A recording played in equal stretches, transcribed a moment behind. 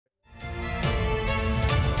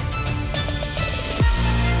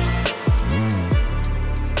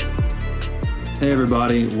Hey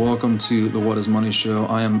everybody, welcome to the What is Money Show.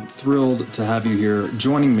 I am thrilled to have you here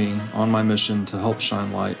joining me on my mission to help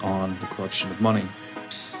shine light on the corruption of money.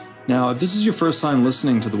 Now, if this is your first time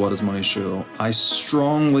listening to the What is Money Show, I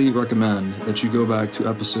strongly recommend that you go back to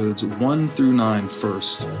episodes 1 through 9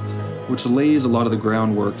 first, which lays a lot of the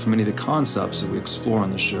groundwork for many of the concepts that we explore on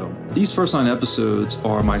the show. These first 9 episodes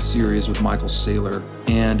are my series with Michael Saylor,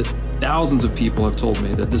 and thousands of people have told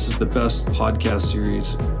me that this is the best podcast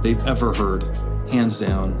series they've ever heard, hands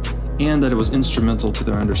down, and that it was instrumental to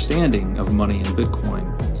their understanding of money and Bitcoin.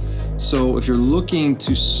 So if you're looking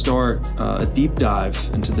to start a deep dive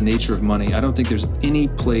into the nature of money, I don't think there's any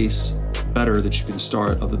place better that you can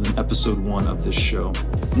start other than episode 1 of this show.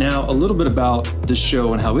 Now, a little bit about this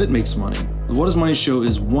show and how it makes money. The What is Money Show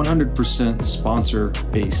is 100% sponsor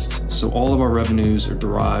based. So all of our revenues are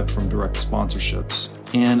derived from direct sponsorships.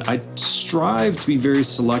 And I strive to be very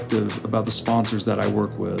selective about the sponsors that I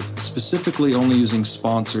work with, specifically only using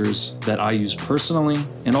sponsors that I use personally,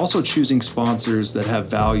 and also choosing sponsors that have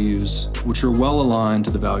values which are well aligned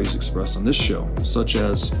to the values expressed on this show, such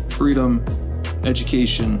as freedom,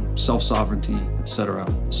 education, self-sovereignty, etc.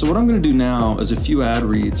 So what I'm going to do now is a few ad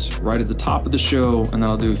reads right at the top of the show, and then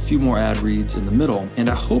I'll do a few more ad reads in the middle. And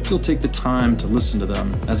I hope you'll take the time to listen to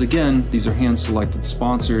them, as again, these are hand-selected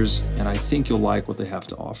sponsors, and I think you'll like what they have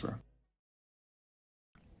to offer.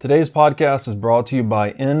 Today's podcast is brought to you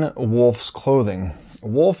by In Wolf's Clothing.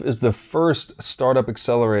 Wolf is the first startup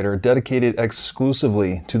accelerator dedicated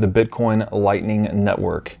exclusively to the Bitcoin Lightning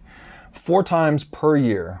Network. 4 times per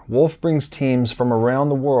year, Wolf brings teams from around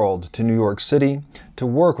the world to New York City to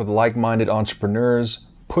work with like-minded entrepreneurs,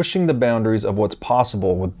 pushing the boundaries of what's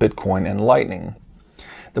possible with Bitcoin and Lightning.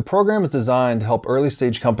 The program is designed to help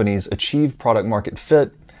early-stage companies achieve product-market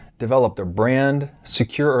fit, develop their brand,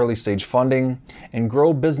 secure early-stage funding, and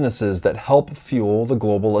grow businesses that help fuel the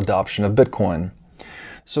global adoption of Bitcoin.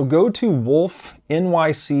 So go to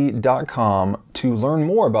wolfnyc.com to learn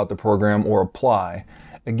more about the program or apply.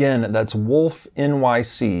 Again, that's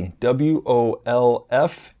wolfnyc,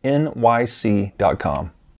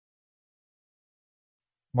 WOLFNYC.com.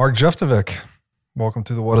 Mark Jeftovic, welcome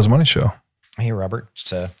to the What is Money Show. Hey, Robert.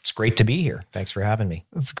 It's great to be here. Thanks for having me.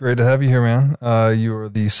 It's great to have you here, man. You are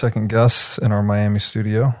the second guest in our Miami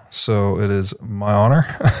studio, so it is my honor.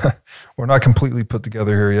 We're not completely put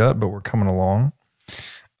together here yet, but we're coming along.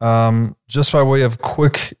 Just by way of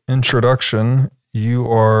quick introduction, you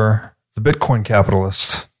are the Bitcoin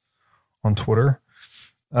capitalist on Twitter.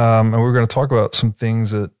 And we're going to talk about some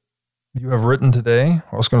things that you have written today.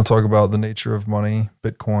 We're also going to talk about the nature of money,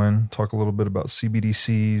 Bitcoin, talk a little bit about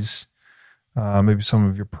CBDCs, maybe some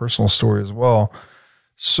of your personal story as well.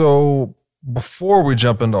 So before we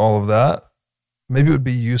jump into all of that, maybe it would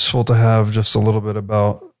be useful to have just a little bit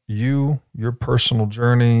about you, your personal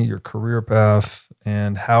journey, your career path,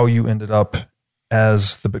 and how you ended up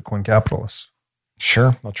as the Bitcoin capitalist.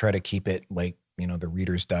 Sure. I'll try to keep it like, the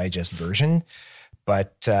Reader's Digest version.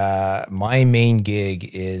 But my main gig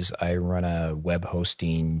is I run a web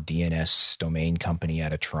hosting DNS domain company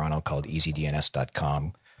out of Toronto called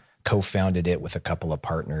easydns.com. Co-founded it with a couple of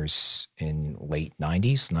partners in late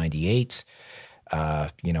 90s, 98.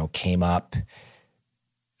 Came up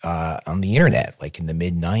on the internet, like in the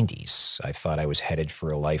mid 90s. I thought I was headed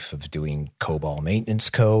for a life of doing COBOL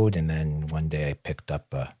maintenance code. And then one day I picked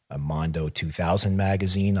up a Mondo 2000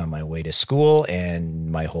 magazine on my way to school,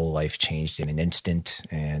 and my whole life changed in an instant.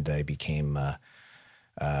 And I became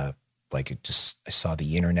I saw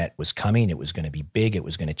the internet was coming. It was going to be big. It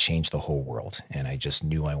was going to change the whole world. And I just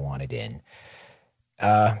knew I wanted in.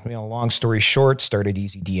 Long story short, started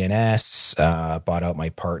EasyDNS, bought out my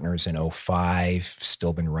partners in 2005,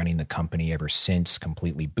 still been running the company ever since,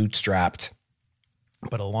 completely bootstrapped.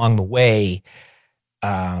 But along the way,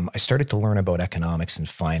 I started to learn about economics and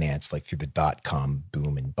finance, like through the dot-com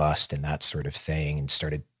boom and bust and that sort of thing, and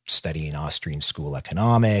started studying Austrian school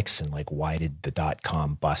economics and like, why did the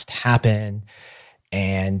dot-com bust happen?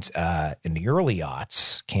 And in the early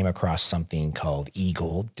aughts, came across something called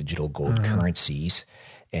e-gold, digital gold currencies.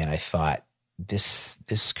 And I thought this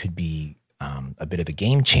could be a bit of a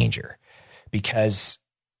game changer, because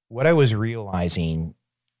what I was realizing,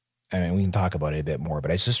 I mean, we can talk about it a bit more, but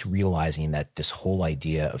I was just realizing that this whole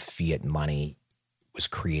idea of fiat money was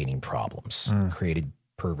creating problems, created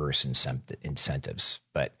perverse incentives.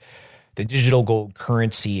 But the digital gold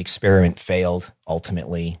currency experiment failed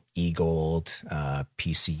ultimately. E-gold,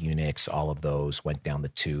 PC Unix, all of those went down the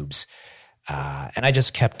tubes. And I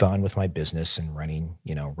just kept on with my business and running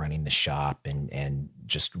the shop and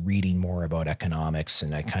just reading more about economics.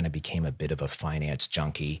 And I kind of became a bit of a finance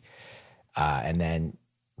junkie. And then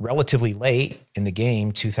relatively late in the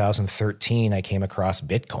game, 2013, I came across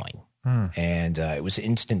Bitcoin. And it was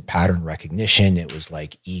instant pattern recognition. It was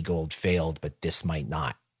like e-gold failed, but this might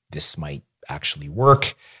not. This might actually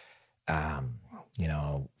work.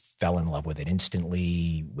 Fell in love with it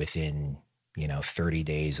instantly within, 30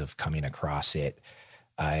 days of coming across it.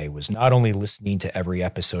 I was not only listening to every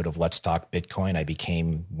episode of Let's Talk Bitcoin, I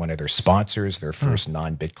became one of their sponsors, their first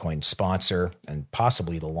non-Bitcoin sponsor, and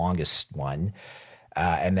possibly the longest one.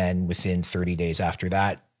 And then within 30 days after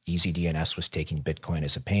that, EasyDNS was taking Bitcoin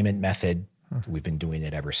as a payment method. We've been doing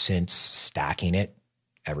it ever since, stacking it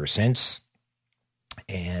ever since.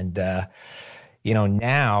 And,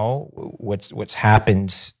 now what's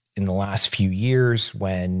happened in the last few years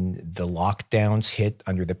when the lockdowns hit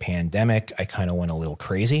under the pandemic, I kind of went a little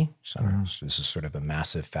crazy. So this is sort of a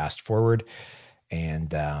massive fast forward.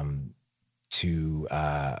 And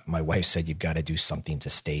my wife said, you've got to do something to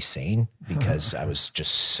stay sane, because I was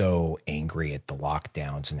just so angry at the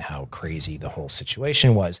lockdowns and how crazy the whole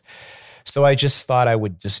situation was. So I just thought I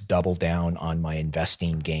would just double down on my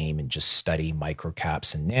investing game and just study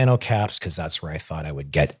microcaps and nanocaps, because that's where I thought I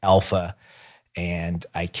would get alpha. And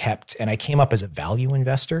I came up as a value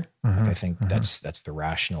investor. I think that's the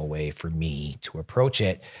rational way for me to approach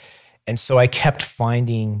it. And so I kept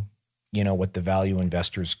finding, what the value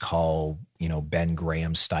investors call, Ben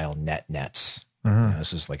Graham style net nets.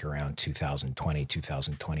 This is like around 2020,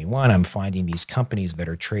 2021. I'm finding these companies that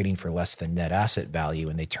are trading for less than net asset value,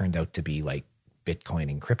 and they turned out to be like Bitcoin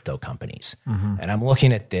and crypto companies. And I'm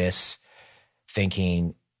looking at this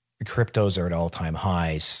thinking cryptos are at all-time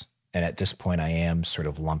highs. And at this point, I am sort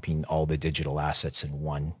of lumping all the digital assets in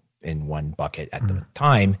one bucket at the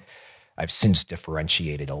time. I've since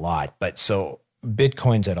differentiated a lot. But so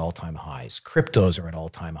Bitcoin's at all-time highs. Cryptos are at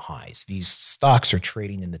all-time highs. These stocks are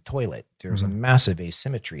trading in the toilet. There's a massive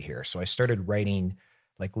asymmetry here. So I started writing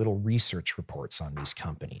like little research reports on these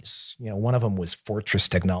companies. One of them was Fortress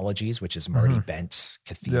Technologies, which is Marty Bent's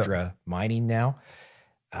Cathedra mining now.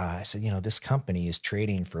 I said, this company is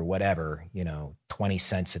trading for whatever, 20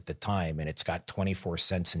 cents at the time, and it's got 24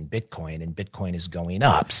 cents in Bitcoin, and Bitcoin is going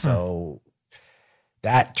up. So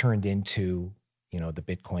that turned into, the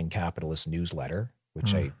Bitcoin Capitalist newsletter,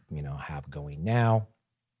 which I, have going now,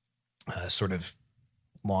 sort of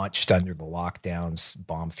launched under the lockdowns,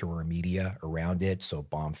 bomb thrower media around it. So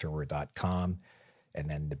bombthrower.com, and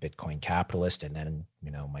then the Bitcoin Capitalist. And then,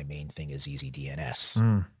 my main thing is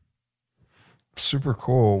EasyDNS. Super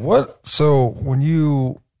cool. So when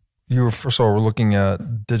you were, first of all, we're looking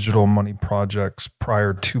at digital money projects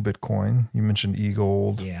prior to Bitcoin. You mentioned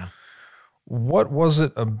eGold. Yeah. What was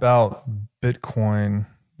it about Bitcoin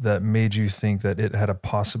that made you think that it had a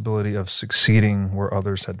possibility of succeeding where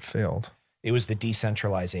others had failed? It was the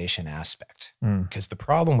decentralization aspect. Because the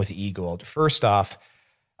problem with eGold, first off,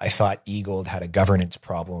 I thought eGold had a governance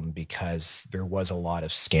problem because there was a lot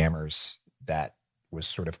of scammers that was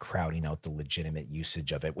sort of crowding out the legitimate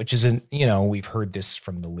usage of it, which isn't, we've heard this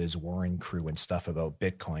from the Liz Warren crew and stuff about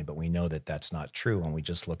Bitcoin, but we know that that's not true when we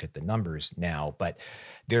just look at the numbers now. But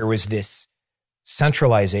there was this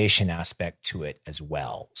centralization aspect to it as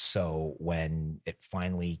well. So when it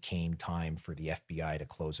finally came time for the FBI to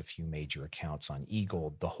close a few major accounts on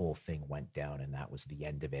eGold, the whole thing went down, and that was the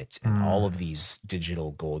end of it. And all of these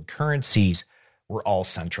digital gold currencies were all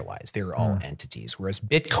centralized. They were all entities. Whereas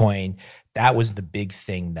Bitcoin, that was the big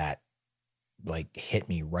thing that like hit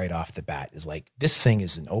me right off the bat, is like, this thing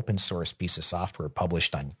is an open source piece of software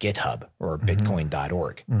published on GitHub or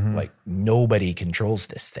bitcoin.org. Like nobody controls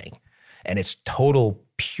this thing. And it's total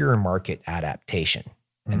pure market adaptation.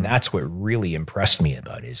 And that's what really impressed me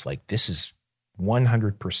about it, is like, this is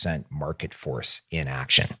 100% market force in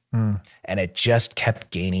action. And it just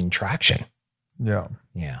kept gaining traction. Yeah.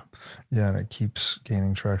 Yeah. Yeah. And it keeps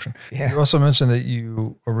gaining traction. Yeah. You also mentioned that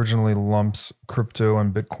you originally lumped crypto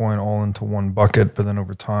and Bitcoin all into one bucket, but then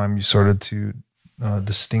over time you started to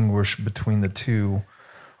distinguish between the two.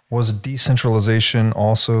 Was decentralization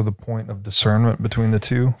also the point of discernment between the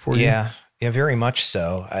two for you? Yeah. Yeah, very much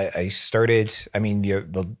so. I started,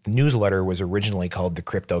 the newsletter was originally called The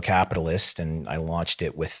Crypto Capitalist, and I launched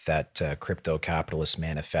it with that Crypto Capitalist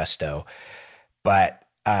manifesto. But,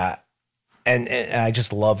 and I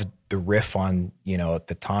just loved the riff on, at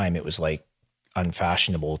the time it was like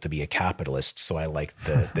unfashionable to be a capitalist. So I liked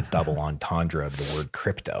the double entendre of the word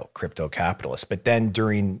crypto capitalist. But then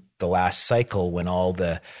during the last cycle, when all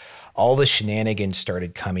the shenanigans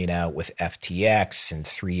started coming out with FTX and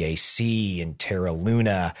 3AC and Terra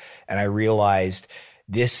Luna, and I realized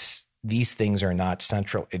these things are not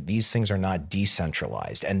central. These things are not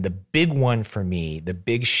decentralized. And the big one for me, the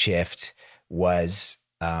big shift was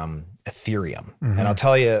Ethereum. And I'll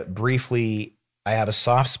tell you briefly, I have a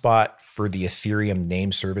soft spot for the Ethereum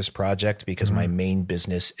name service project because my main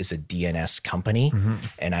business is a DNS company.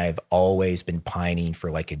 And I've always been pining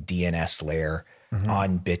for like a DNS layer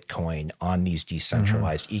on Bitcoin, on these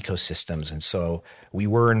decentralized ecosystems. And so we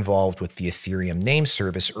were involved with the Ethereum name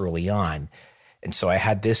service early on. And so I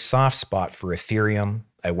had this soft spot for Ethereum.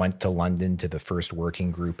 I went to London to the first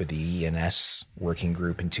working group of the ENS working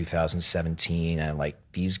group in 2017. And like,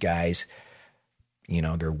 these guys, you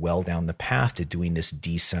know, they're well down the path to doing this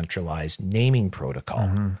decentralized naming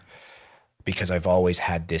protocol because I've always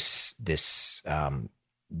had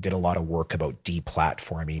did a lot of work about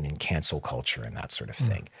deplatforming and cancel culture and that sort of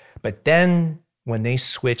thing. But then when they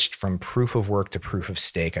switched from proof of work to proof of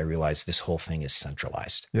stake, I realized this whole thing is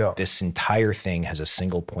centralized. Yeah. This entire thing has a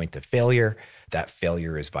single point of failure. That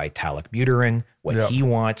failure is Vitalik Buterin. What he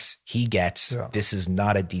wants, he gets. This is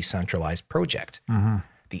not a decentralized project.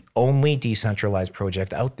 The only decentralized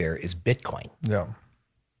project out there is Bitcoin.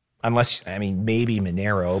 Unless, I mean, maybe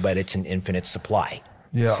Monero, but it's an infinite supply.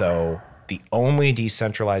 So the only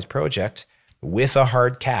decentralized project with a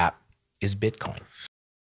hard cap is Bitcoin.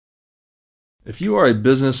 If you are a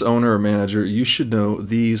business owner or manager, you should know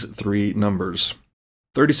these three numbers: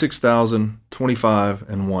 36,000, 25,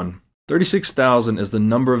 and 1. 36,000 is the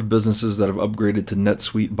number of businesses that have upgraded to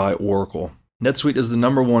NetSuite by Oracle. NetSuite is the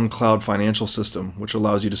 #1 cloud financial system, which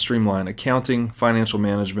allows you to streamline accounting, financial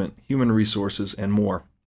management, human resources, and more.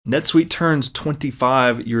 NetSuite turns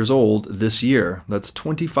 25 years old this year. That's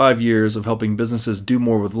 25 years of helping businesses do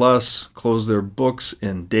more with less, close their books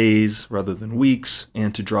in days rather than weeks,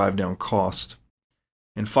 and to drive down cost.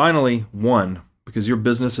 And finally, 1, because your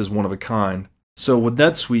business is one of a kind. So with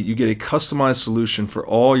NetSuite, you get a customized solution for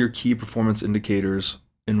all your key performance indicators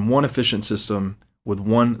in one efficient system with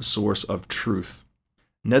one source of truth.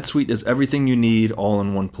 NetSuite is everything you need all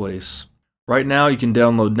in one place. Right now, you can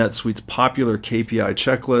download NetSuite's popular KPI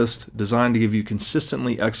checklist designed to give you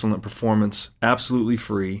consistently excellent performance absolutely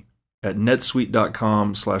free at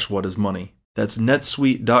netsuite.com/whatismoney. That's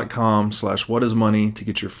netsuite.com/whatismoney to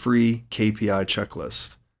get your free KPI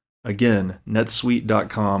checklist. Again,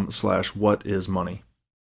 netsuite.com/whatismoney.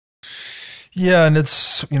 Yeah, and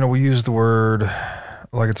it's, you know, we use the word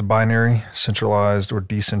like it's a binary, centralized or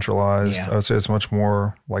decentralized. I would say it's much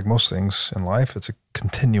more like most things in life. It's a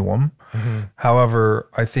continuum. However,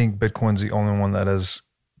 I think Bitcoin's the only one that has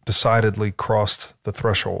decidedly crossed the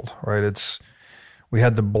threshold, right? We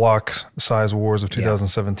had the block size wars of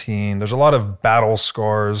 2017. There's a lot of battle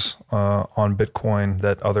scars on Bitcoin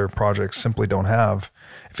that other projects simply don't have.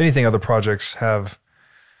 If anything, other projects have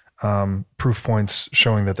proof points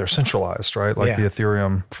showing that they're centralized, right? Like the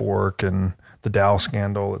Ethereum fork and the DAO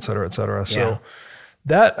scandal, et cetera, et cetera. So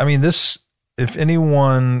that, I mean, this, if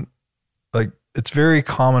anyone, like, it's very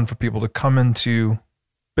common for people to come into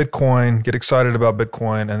Bitcoin, get excited about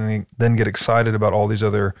Bitcoin, and then get excited about all these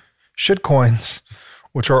other shit coins,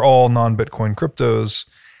 which are all non-Bitcoin cryptos,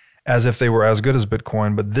 as if they were as good as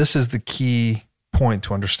Bitcoin. But this is the key point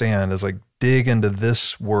to understand, is like, dig into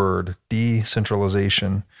this word,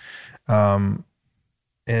 decentralization.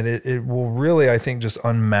 And it will really, I think, just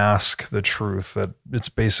unmask the truth that it's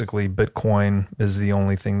basically Bitcoin is the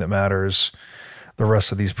only thing that matters. The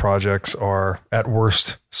rest of these projects are at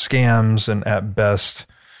worst scams and at best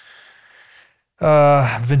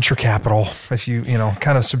venture capital, if you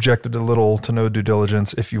kind of subjected a little to no due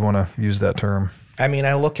diligence, if you want to use that term. I mean,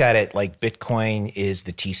 I look at it like Bitcoin is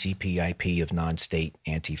the TCP/IP of non-state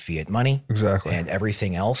anti-fiat money. Exactly. And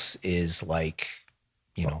everything else is like,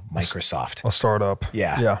 Microsoft. A startup.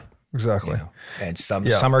 Yeah, exactly. And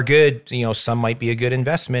some are good, some might be a good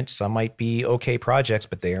investment. Some might be okay projects,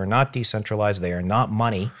 but they are not decentralized. They are not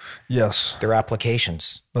money. Yes. They're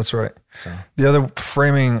applications. That's right. So the other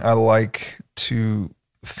framing I like to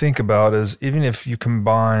think about is, even if you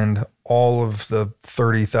combined all of the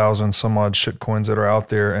 30,000 some odd shitcoins that are out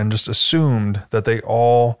there and just assumed that they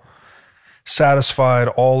all satisfied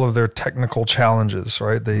all of their technical challenges,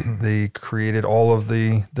 right? They created all of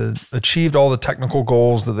achieved all the technical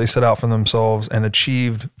goals that they set out for themselves and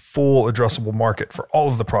achieved full addressable market for all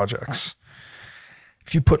of the projects.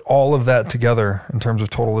 If you put all of that together in terms of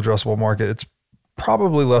total addressable market, it's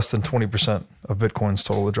probably less than 20% of Bitcoin's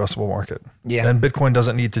total addressable market. Yeah. And Bitcoin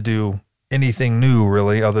doesn't need to do anything new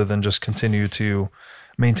really, other than just continue to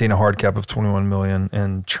maintain a hard cap of 21 million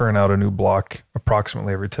and churn out a new block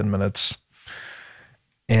approximately every 10 minutes.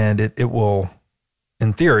 And it will,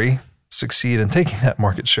 in theory, succeed in taking that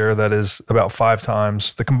market share that is about 5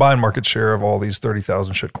 times the combined market share of all these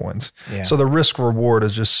 30,000 shitcoins. Yeah. So the risk reward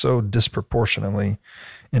is just so disproportionately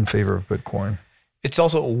in favor of Bitcoin. it's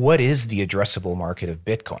also, what is the addressable market of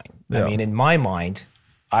Bitcoin? Yeah. I mean, in my mind,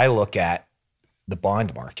 I look at the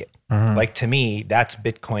bond market. Like, to me, that's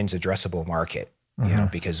Bitcoin's addressable market, you know,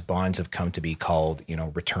 because bonds have come to be called, you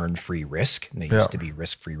know, return-free risk. And they used to be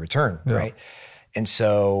risk-free return, right? And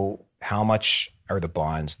so how much are the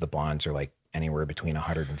bonds? The bonds are like anywhere between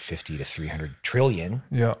 150 to 300 trillion,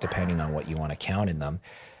 depending on what you want to count in them.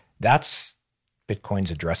 That's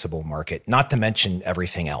Bitcoin's addressable market, not to mention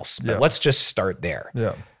everything else. But let's just start there.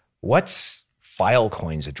 What's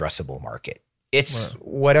Filecoin's addressable market? It's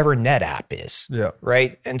whatever NetApp is,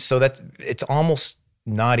 right? And so that it's almost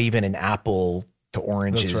not even an apple to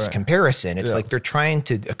oranges comparison. It's like they're trying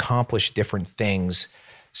to accomplish different things.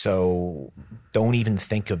 So don't even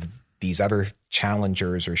think of these other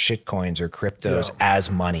challengers or shitcoins or cryptos as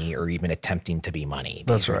money or even attempting to be money.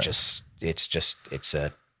 These are just, it's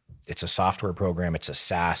a software program. It's a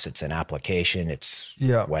SaaS. It's an application. It's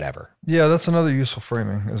whatever. Yeah, that's another useful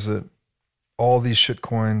framing, is that all these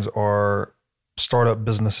shitcoins are startup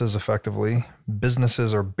businesses effectively.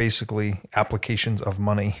 Businesses are basically applications of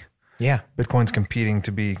money. Yeah. Bitcoin's competing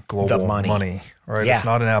to be global money, right? Yeah. It's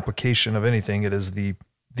not an application of anything. It is the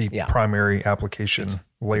primary application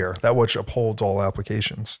layer, that which upholds all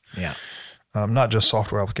applications. Yeah. Not just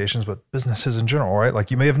software applications, but businesses in general, right? Like,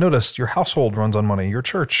 you may have noticed your household runs on money, your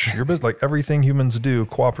church, your business, like everything humans do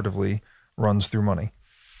cooperatively runs through money.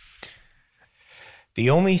 The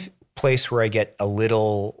only place where I get a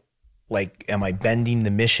little like, am I bending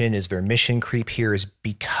the mission? Is there mission creep here? Is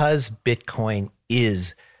because Bitcoin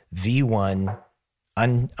is the one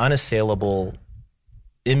unassailable,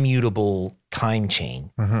 immutable time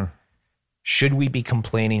chain. Should we be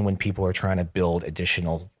complaining when people are trying to build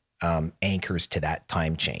additional anchors to that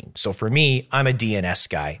time chain? So for me, I'm a DNS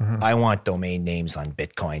guy. I want domain names on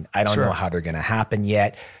Bitcoin. I don't know how they're going to happen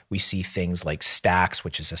yet. We see things like Stacks,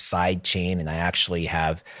 which is a side chain. And I actually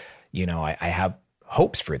have, you know, I have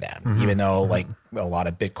hopes for them, even though like a lot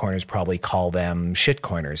of Bitcoiners probably call them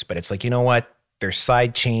shitcoiners. But it's like, you know what? They're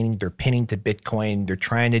side chain. They're pinning to Bitcoin. They're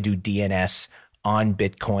trying to do DNS on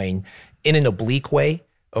Bitcoin in an oblique way.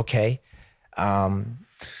 Okay.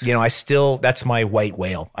 You know, that's my white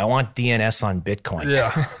whale. I want DNS on Bitcoin.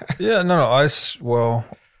 Well,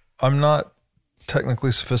 I'm not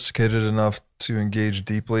technically sophisticated enough to engage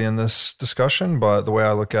deeply in this discussion, but the way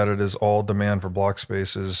I look at it is all demand for block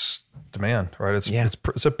space is demand, right? It's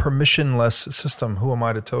a permissionless system. Who am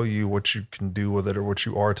I to tell you what you can do with it or what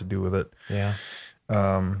you are to do with it? Yeah.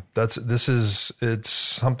 It's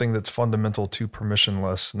something that's fundamental to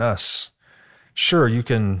permissionlessness. Sure, you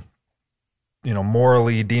can, you know,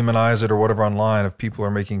 morally demonize it or whatever online if people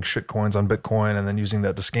are making shit coins on Bitcoin and then using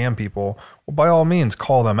that to scam people. Well, by all means,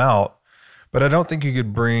 call them out. But I don't think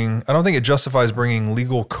it justifies bringing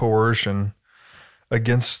legal coercion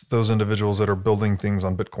against those individuals that are building things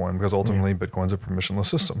on Bitcoin, because ultimately Bitcoin's a permissionless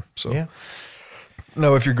system. So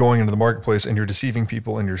now if you're going into the marketplace and you're deceiving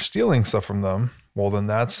people and you're stealing stuff from them, well, then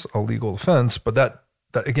that's a legal offense. But that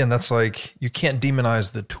again, that's like, you can't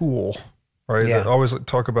demonize the tool, right? I always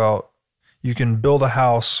talk about, you can build a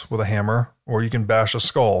house with a hammer or you can bash a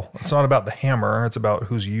skull. It's not about the hammer. It's about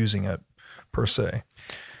who's using it per se.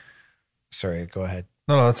 Sorry, go ahead.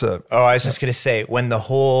 No, that's it. Oh, I was just going to say, when the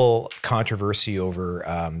whole controversy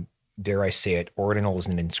over, dare I say it, ordinals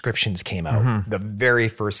and inscriptions came out, the very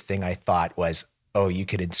first thing I thought was, oh, you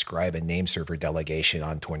could inscribe a name server delegation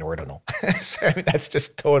onto an ordinal. So, I mean, that's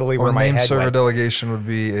just totally where my head went. A name server delegation would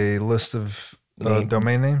be a list of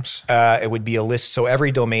domain names? It would be a list. So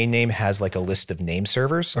every domain name has like a list of name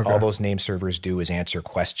servers. Okay. All those name servers do is answer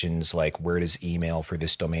questions like, where does email for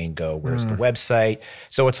this domain go? Where's the website?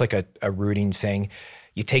 So it's like a routing thing.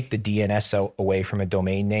 You take the DNS away from a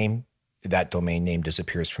domain name, that domain name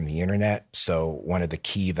disappears from the internet. So one of the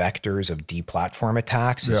key vectors of deplatform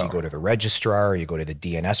attacks is you go to the registrar, or you go to the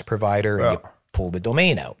DNS provider, and you pull the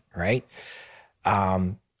domain out, right? A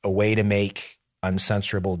way to make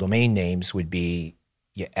uncensorable domain names would be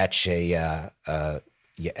you etch a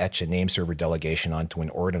name server delegation onto an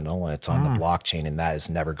ordinal, and it's on the blockchain, and that is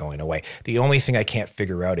never going away. The only thing I can't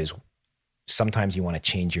figure out is sometimes you want to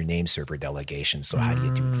change your name server delegation. So how do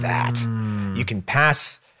you do that? You can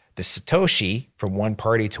pass the Satoshi from one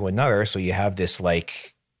party to another, so you have this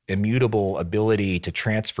like immutable ability to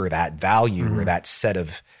transfer that value or that set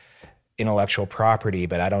of intellectual property,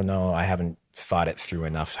 but I don't know. I haven't thought it through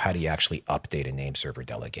enough. How do you actually update a name server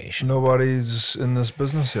delegation? Nobody's in this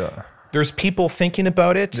business yet. There's people thinking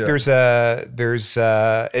about it.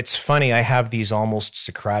 Yeah. It's funny. I have these almost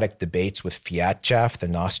Socratic debates with Fiat Jeff, the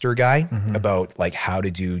Nostr guy, about like how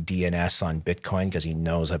to do DNS on Bitcoin, because he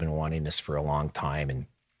knows I've been wanting this for a long time. And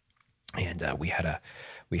we had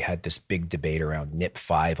we had this big debate around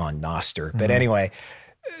NIP5 on Nostr. But anyway,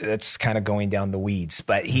 that's kind of going down the weeds.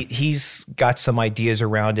 But he's got some ideas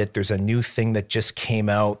around it. There's a new thing that just came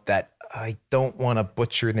out that I don't want to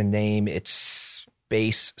butcher the name. It's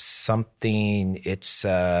Space something. It's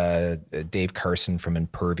Dave Carson from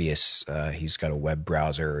Impervious. He's got a web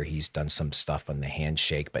browser. He's done some stuff on the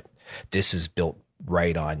Handshake, but this is built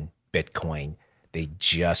right on Bitcoin. They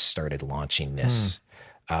just started launching this.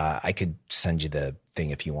 I could send you the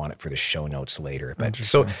thing if you want it for the show notes later. But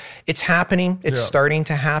so it's happening. It's starting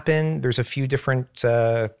to happen. There's a few different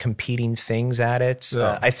competing things at it.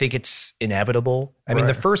 I think it's inevitable. I mean,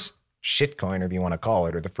 the first shitcoin, or if you want to call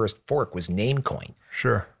it, or the first fork was Namecoin.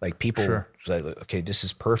 Sure. Like people like, okay, this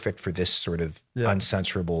is perfect for this sort of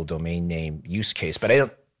uncensorable domain name use case. But I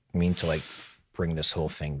don't mean to like bring this whole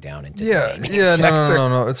thing down into the naming sector.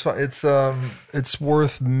 No. It's fine. It's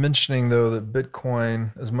worth mentioning though that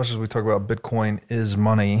Bitcoin, as much as we talk about Bitcoin is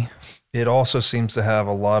money, it also seems to have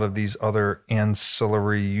a lot of these other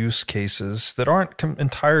ancillary use cases that aren't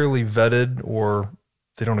entirely vetted, or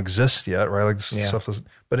they don't exist yet, right? Like this stuff doesn't,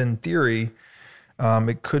 but in theory,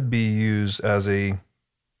 it could be used as a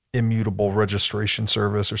immutable registration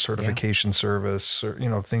service or certification service, or, you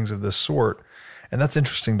know, things of this sort. And that's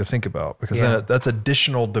interesting to think about, because then that's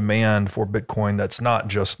additional demand for Bitcoin. That's not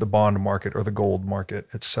just the bond market or the gold market,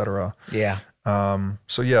 et cetera. Yeah.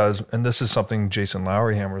 So yeah, and this is something Jason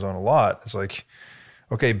Lowery hammers on a lot. It's like,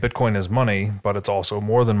 okay, Bitcoin is money, but it's also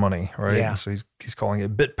more than money, right? Yeah. So he's calling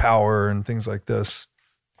it bit power and things like this.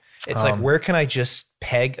 It's like, where can I just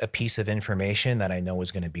peg a piece of information that I know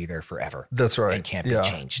is going to be there forever? That's right. And can't be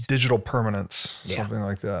changed. Digital permanence, something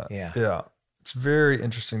like that. Yeah. It's very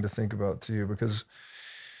interesting to think about too, because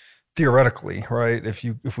theoretically, right,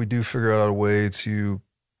 if we do figure out a way to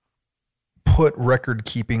put record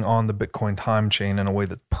keeping on the Bitcoin time chain in a way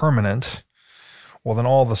that's permanent, well, then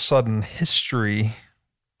all of a sudden history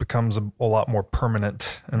becomes a lot more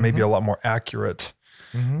permanent and maybe a lot more accurate.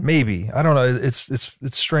 Maybe, I don't know. It's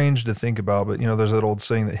strange to think about, but you know, there's that old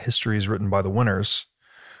saying that history is written by the winners.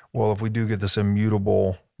 Well, if we do get this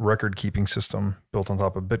immutable record keeping system built on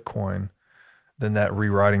top of Bitcoin, then that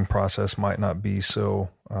rewriting process might not be so,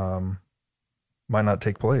 might not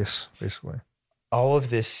take place, basically. All of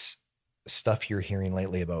this stuff you're hearing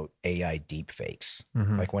lately about AI deepfakes,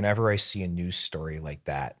 like whenever I see a news story like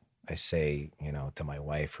that, I say, you know, to my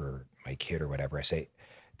wife or my kid or whatever, I say,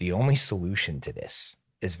 the only solution to this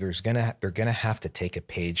is they're gonna have to take a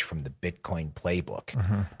page from the Bitcoin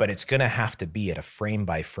playbook, but it's gonna have to be at a frame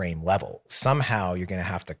by frame level. Somehow you're gonna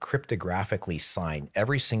have to cryptographically sign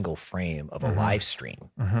every single frame of a live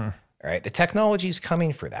stream. All right, the technology is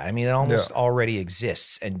coming for that. I mean, it almost already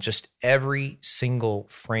exists, and just every single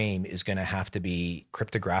frame is gonna have to be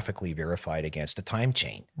cryptographically verified against a time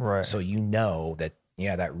chain. Right. So you know that,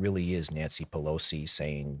 yeah, that really is Nancy Pelosi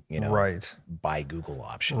saying, you know, buy Google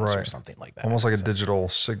options or something like that. Almost like a digital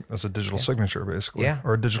signature, basically,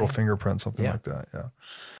 or a digital fingerprint, something like that. Yeah.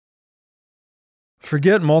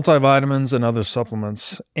 Forget multivitamins and other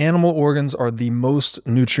supplements. Animal organs are the most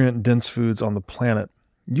nutrient-dense foods on the planet.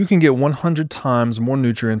 You can get 100 times more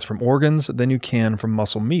nutrients from organs than you can from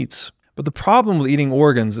muscle meats. But the problem with eating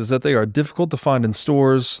organs is that they are difficult to find in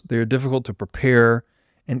stores, they are difficult to prepare,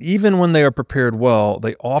 and even when they are prepared well,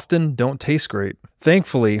 they often don't taste great.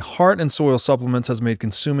 Thankfully, Heart and Soil Supplements has made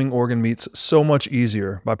consuming organ meats so much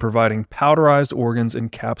easier by providing powderized organs in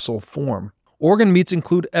capsule form. Organ meats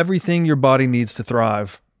include everything your body needs to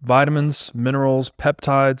thrive: vitamins, minerals,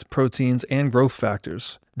 peptides, proteins, and growth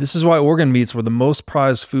factors. This is why organ meats were the most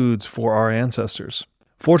prized foods for our ancestors.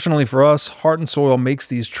 Fortunately for us, Heart and Soil makes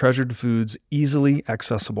these treasured foods easily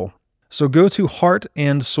accessible. So go to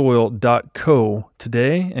heartandsoil.co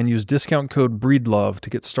today and use discount code BREEDLOVE to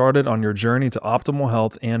get started on your journey to optimal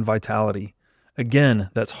health and vitality. Again,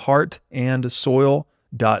 that's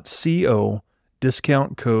heartandsoil.co,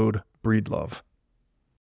 discount code BREEDLOVE.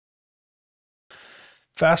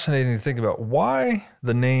 Fascinating to think about. Why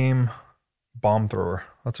the name Bomb Thrower?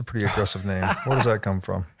 That's a pretty aggressive name. Where does that come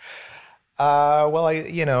from? Well,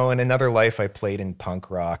 in another life, I played in punk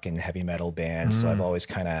rock and heavy metal bands. So I've always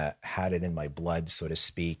kind of had it in my blood, so to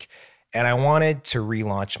speak. And I wanted to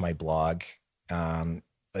relaunch my blog as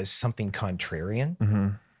something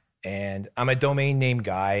contrarian. And I'm a domain name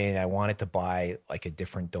guy, and I wanted to buy like a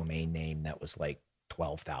different domain name that was like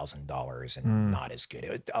 $12,000 and not as good.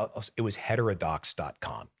 It was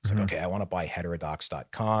heterodox.com. It's like, okay, I want to buy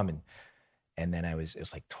heterodox.com. And then it was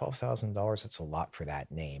like $12,000. That's a lot for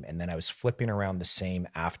that name. And then I was flipping around the same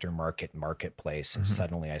aftermarket marketplace, and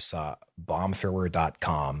suddenly I saw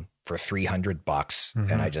bombthrower.com for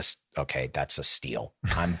 $300. And I just, okay, that's a steal.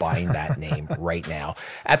 I'm buying that name right now.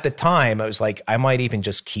 At the time, I was like, I might even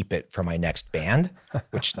just keep it for my next band,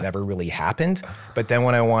 which never really happened. But then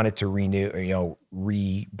when I wanted to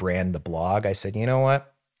rebrand the blog, I said, you know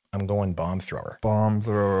what? I'm going Bomb Thrower. Bomb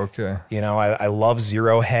Thrower, okay. You know, I love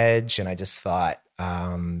Zero Hedge, and I just thought,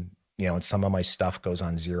 you know, and some of my stuff goes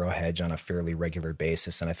on Zero Hedge on a fairly regular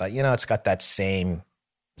basis. And I thought, you know, it's got that same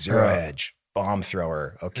Zero Hedge, Bomb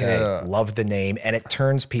Thrower. Okay. Love the name. And it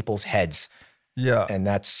turns people's heads. Yeah. And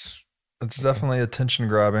it's definitely attention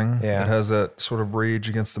grabbing. Yeah. It has that sort of Rage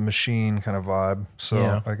Against the Machine kind of vibe.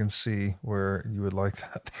 So I can see where you would like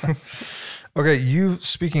that. Okay.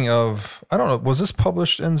 Speaking of, I don't know, was this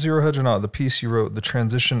published in Zero Hedge or not? The piece you wrote, The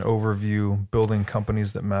Transition Overview, Building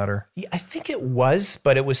Companies That Matter. Yeah, I think it was,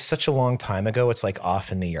 but it was such a long time ago. It's like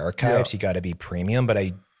off in the archives. You got to be premium, but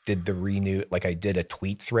I did I did a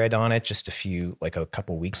tweet thread on it just a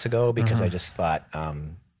couple weeks ago, because I just thought,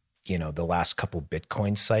 you know, the last couple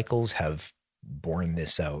Bitcoin cycles have borne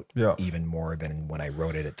this out even more than when I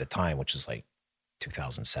wrote it at the time, which was like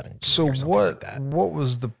 2017. So what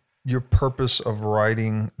was your purpose of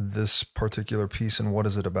writing this particular piece, and what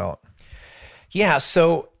is it about? Yeah.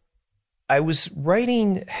 So I was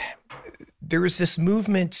writing, there was this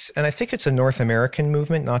movement, and I think it's a North American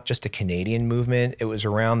movement, not just a Canadian movement. It was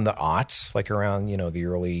around the aughts, like around, you know, the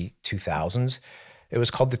early 2000s. It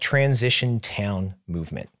was called the Transition Town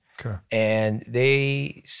Movement. Okay. And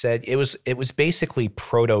they said it was basically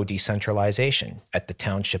proto-decentralization at the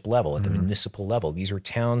township level, at the municipal level. These were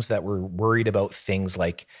towns that were worried about things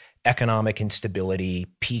like economic instability,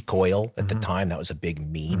 peak oil at the time. That was a big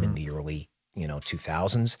meme in the early, you know,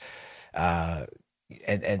 2000s. And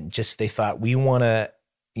just, they thought, we want to,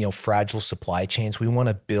 you know, fragile supply chains. We want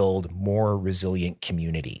to build more resilient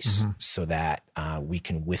communities so that we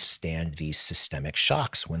can withstand these systemic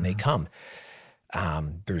shocks when they come.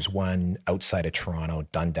 There's one outside of Toronto,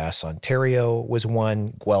 Dundas, Ontario was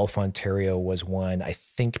one, Guelph, Ontario was one, I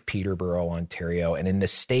think Peterborough, Ontario. And in the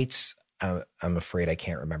States, I'm afraid I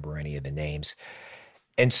can't remember any of the names.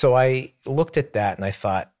 And so I looked at that and I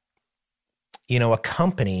thought, you know, a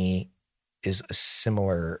company is a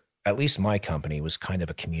similar, at least my company was kind of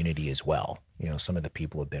a community as well. You know, some of the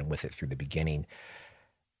people have been with it through the beginning.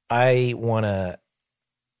 I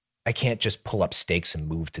can't just pull up stakes and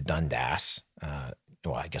move to Dundas.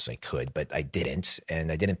 Well, I guess I could, but I didn't.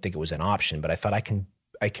 And I didn't think it was an option, but I thought I can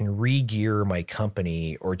re-gear my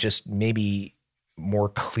company, or just maybe more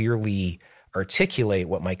clearly articulate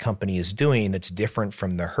what my company is doing that's different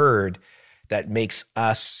from the herd, that makes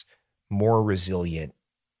us more resilient,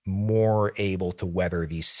 more able to weather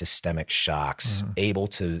these systemic shocks, able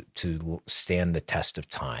to stand the test of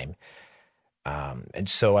time. And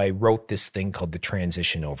so I wrote this thing called the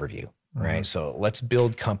Transition Overview, right? So let's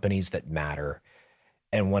build companies that matter.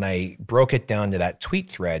 And when I broke it down to that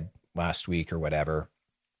tweet thread last week or whatever,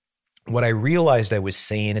 what I realized I was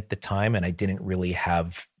saying at the time, and I didn't really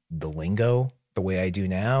have the lingo the way I do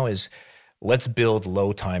now, is let's build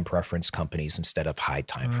low time preference companies instead of high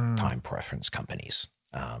time preference companies.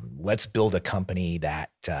 Let's build a company that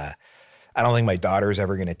I don't think my daughter's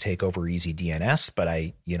ever going to take over Easy DNS, but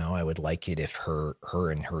I would like it if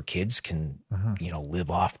her and her kids can, you know, live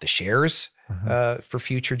off the shares for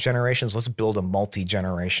future generations. Let's build a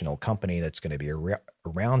multi-generational company that's going to be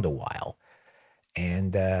around a while.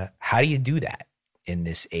 And how do you do that in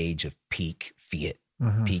this age of peak fiat,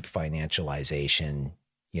 peak financialization,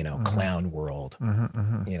 you know, clown world,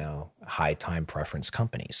 you know, high time preference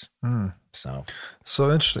companies. So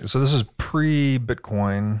interesting. So this is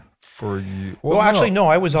pre-Bitcoin for you. Well, actually, no,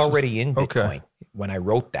 I was already in Bitcoin when I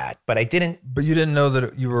wrote that, but I didn't. But you didn't know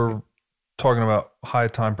that you were talking about high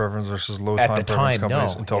time preference versus low time preference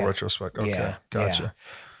companies until retrospect. Okay, gotcha. Yeah.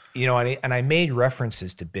 You know, and I made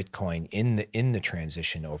references to Bitcoin in the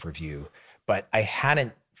Transition Overview, but I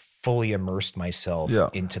hadn't fully immersed myself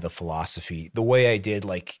into the philosophy the way I did.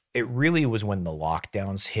 Like, it really was when the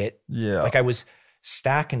lockdowns hit. Yeah. Like, I was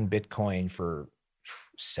stacking Bitcoin for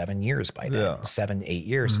 7 years by then, 7-8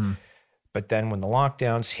 years. But then when the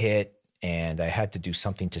lockdowns hit and I had to do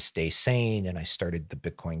something to stay sane, and I started the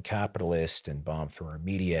Bitcoin Capitalist and Bomb Thrower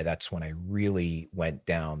Media, that's when I really went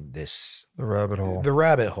down the rabbit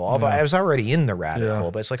hole. Although I was already in the rabbit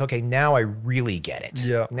hole, but it's like, okay, now I really get it.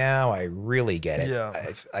 Yeah. Now I really get it. Yeah.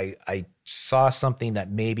 I saw something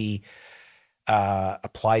that maybe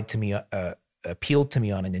appealed to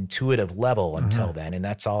me on an intuitive level until then. And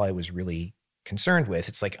that's all I was really concerned with.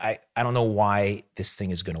 It's like, I don't know why this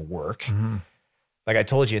thing is going to work. Like I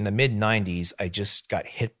told you, in the mid 90s, I just got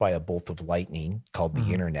hit by a bolt of lightning called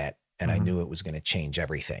the internet. and I knew it was going to change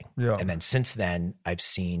everything. Yeah. And then since then, I've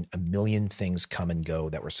seen a million things come and go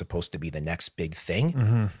that were supposed to be the next big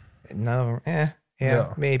thing. No,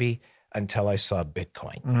 maybe, until I saw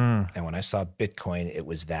Bitcoin. And when I saw Bitcoin, it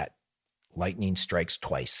was that lightning strikes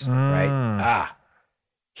twice, right?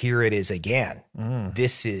 Here it is again.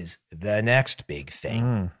 This is the next big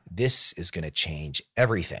thing. This is going to change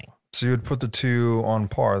everything. So you would put the two on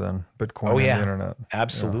par then, Bitcoin and the internet.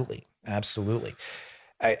 Absolutely. Absolutely.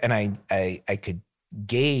 I could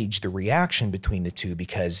gauge the reaction between the two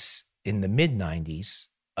because in the mid 90s,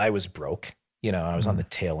 I was broke. You know, I was on the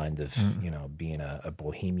tail end of, you know, being a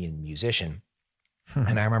bohemian musician.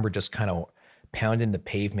 And I remember just kind of pounding the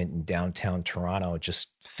pavement in downtown Toronto,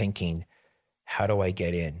 just thinking, how do I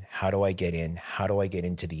get in? How do I get in? How do I get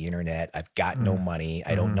into the internet? I've got no money.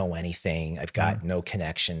 I don't know anything. I've got no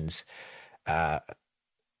connections. And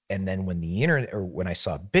then when the internet, or when I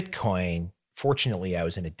saw Bitcoin, fortunately, I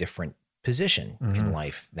was in a different position in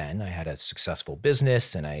life then. I had a successful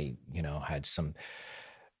business and I, you know, had some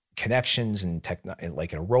connections and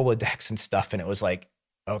like a Rolodex and stuff. And it was like,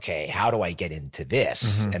 okay, how do I get into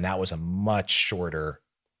this? And that was a much shorter,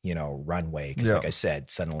 you know, runway. Cause like I said,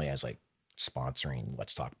 suddenly I was like, sponsoring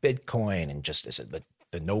Let's Talk Bitcoin, and just the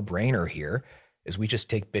no-brainer here is we just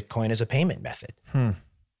take Bitcoin as a payment method.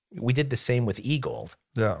 We did the same with eGold.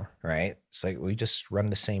 Yeah. Right. It's like we just run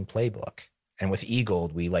the same playbook. And with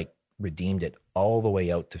eGold, we like redeemed it all the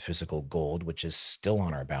way out to physical gold, which is still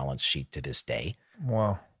on our balance sheet to this day.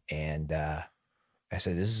 Wow. And I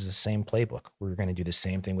said, this is the same playbook. We're going to do the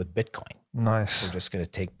same thing with Bitcoin. Nice. We're just going to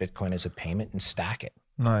take Bitcoin as a payment and stack it.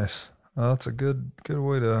 Nice. Well, that's a good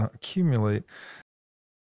way to accumulate.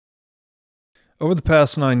 Over the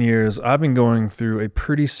past 9 years, I've been going through a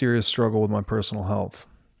pretty serious struggle with my personal health.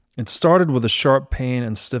 It started with a sharp pain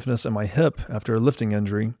and stiffness in my hip after a lifting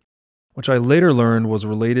injury, which I later learned was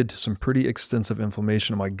related to some pretty extensive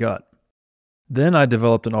inflammation in my gut. Then I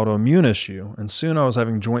developed an autoimmune issue, and soon I was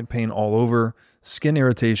having joint pain all over, skin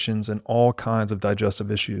irritations, and all kinds of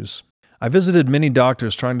digestive issues. I visited many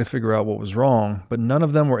doctors trying to figure out what was wrong, but none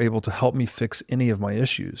of them were able to help me fix any of my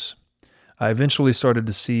issues. I eventually started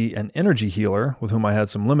to see an energy healer with whom I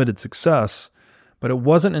had some limited success, but it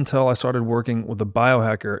wasn't until I started working with the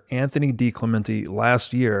biohacker Anthony DiClementi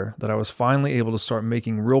last year that I was finally able to start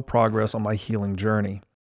making real progress on my healing journey.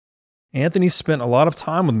 Anthony spent a lot of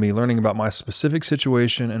time with me learning about my specific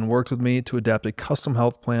situation and worked with me to adapt a custom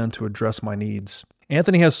health plan to address my needs.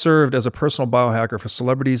 Anthony has served as a personal biohacker for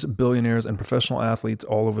celebrities, billionaires, and professional athletes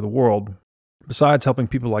all over the world. Besides helping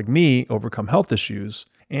people like me overcome health issues,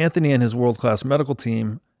 Anthony and his world-class medical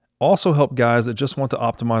team also help guys that just want to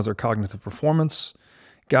optimize their cognitive performance,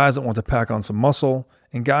 guys that want to pack on some muscle,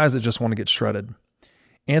 and guys that just want to get shredded.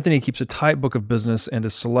 Anthony keeps a tight book of business and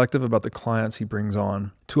is selective about the clients he brings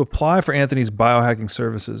on. To apply for Anthony's biohacking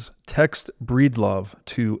services, text Breedlove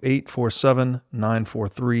to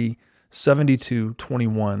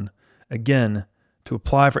 847-943-7221. Again, to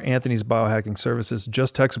apply for Anthony's biohacking services,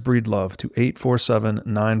 just text Breedlove to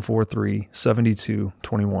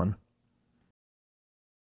 847-943-7221.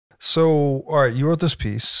 So, all right, you wrote this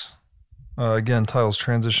piece. Again, titles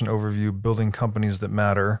Transition Overview, Building Companies That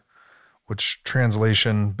Matter, which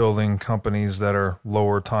translation, building companies that are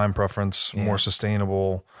lower time preference, more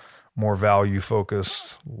sustainable, more value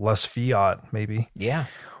focused, less fiat, maybe. Yeah.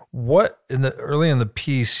 What early in the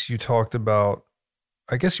piece you talked about,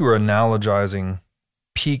 I guess you were analogizing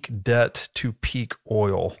peak debt to peak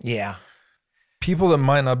oil. Yeah. People that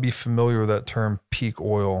might not be familiar with that term peak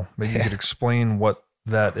oil, maybe you could explain what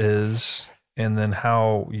that is and then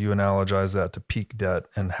how you analogize that to peak debt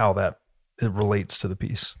and how that it relates to the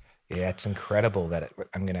piece. Yeah, it's incredible that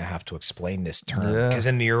I'm going to have to explain this term because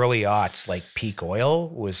in the early aughts, like peak oil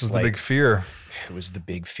was like the big fear. It was the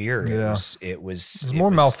big fear. Yeah. It was more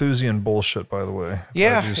Malthusian bullshit, by the way.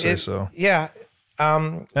 Yeah. You say so. Yeah.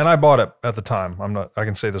 And I bought it at the time. I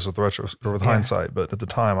can say this with hindsight, but at the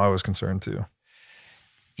time I was concerned too.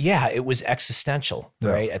 Yeah. It was existential,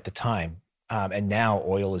 right? At the time. And now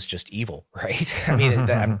oil is just evil, right? I mean,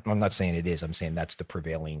 I'm not saying it is. I'm saying that's the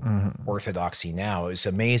prevailing orthodoxy now. It's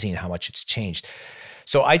amazing how much it's changed.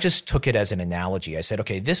 So I just took it as an analogy. I said,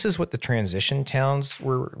 okay, this is what the transition towns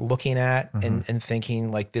were looking at and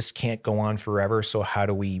thinking like this can't go on forever. So how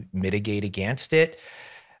do we mitigate against it?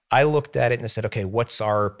 I looked at it and I said, okay, what's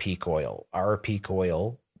our peak oil? Our peak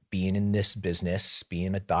oil, being in this business,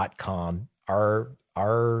 being a .com, our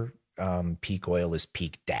peak oil is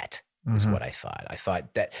peak debt. Is what I thought. I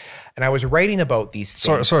thought that, and I was writing about these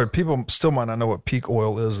things. Sorry, people still might not know what peak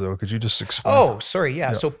oil is, though. Could you just explain? Oh, sorry,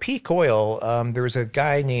 yeah. So peak oil, there was a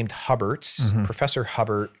guy named Hubbert, Professor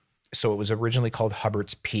Hubbert, so it was originally called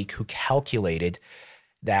Hubbard's Peak, who calculated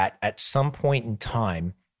that at some point in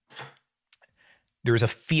time, there's a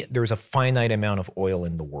finite amount of oil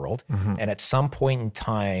in the world. And at some point in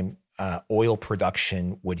time, oil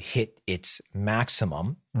production would hit its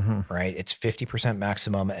maximum, right? It's 50%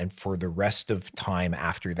 maximum. And for the rest of time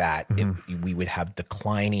after that, we would have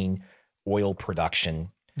declining oil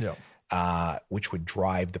production, which would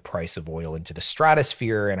drive the price of oil into the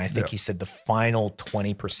stratosphere. And I think he said the final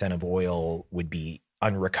 20% of oil would be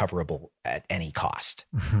unrecoverable at any cost,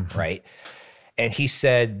 right? And he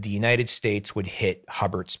said the United States would hit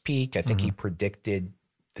Hubbard's Peak. I think he predicted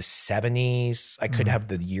the 70s. I could have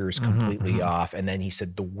the years completely off. And then he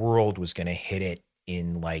said the world was going to hit it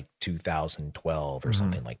in like 2012 or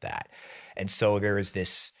something like that. And so there is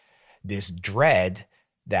this dread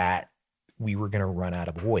that we were going to run out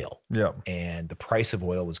of oil. And the price of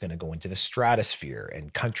oil was going to go into the stratosphere,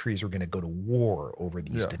 and countries were going to go to war over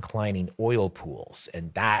these declining oil pools.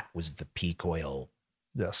 And that was the peak oil,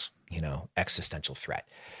 existential threat.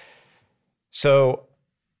 So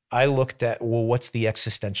I looked at, well, what's the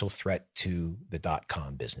existential threat to the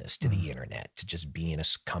 .com business, to the internet, to just being a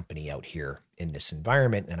company out here in this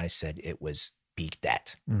environment? And I said it was peak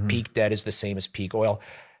debt. Peak debt is the same as peak oil.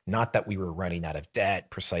 Not that we were running out of debt,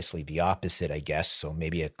 precisely the opposite, I guess. So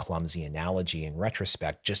maybe a clumsy analogy in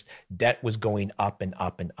retrospect, just debt was going up and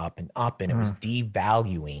up and up and up, and it was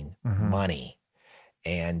devaluing money.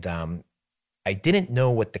 And I didn't know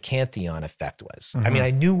what the Cantillon effect was. I mean, I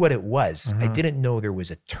knew what it was. I didn't know there was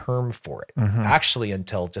a term for it. Actually,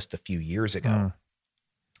 until just a few years ago,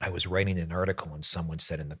 I was writing an article and someone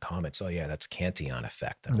said in the comments, oh yeah, that's Cantillon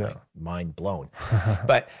effect. I'm like, mind blown.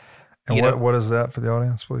 But and what is that for the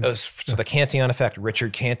audience, please? So the Cantillon effect,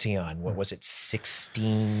 Richard Cantillon, what was it,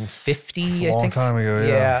 1650? It's a long time ago,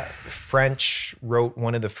 yeah. French wrote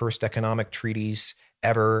one of the first economic treaties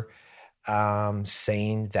ever,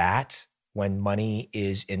 saying that when money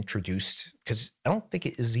is introduced, because I don't think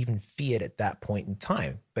it was even fiat at that point in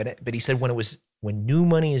time, but he said when new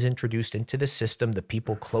money is introduced into the system, the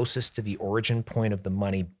people closest to the origin point of the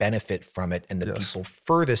money benefit from it, and the people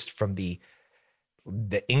furthest from the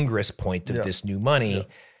ingress point of this new money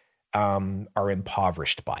are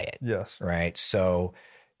impoverished by it. Right. So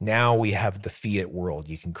now we have the fiat world.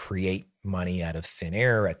 You can create money out of thin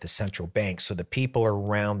air at the central bank. So the people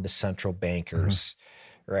around the central bankers,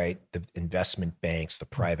 right, the investment banks, the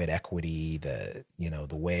private equity, the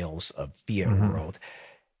whales of fiat world,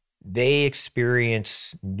 they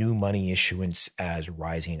experience new money issuance as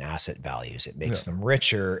rising asset values. It makes them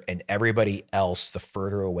richer, and everybody else, the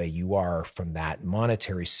further away you are from that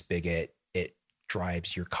monetary spigot, it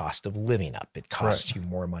drives your cost of living up. It costs you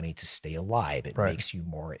more money to stay alive. It makes you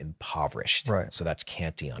more impoverished. So that's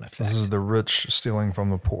Cantillon effect. This is the rich stealing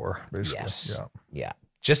from the poor, basically. Yeah.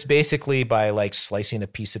 Just basically by like slicing a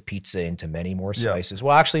piece of pizza into many more slices.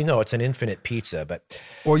 Well, actually, no, it's an infinite pizza, but.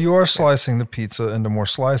 Well, you are slicing the pizza into more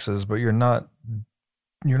slices, but you're not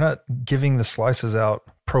giving the slices out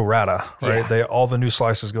pro rata, right? All the new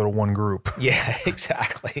slices go to one group. Yeah,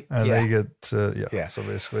 exactly. And they get, so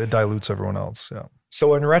basically it dilutes everyone else.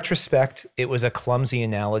 So in retrospect, it was a clumsy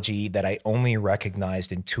analogy that I only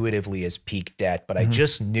recognized intuitively as peak debt, but I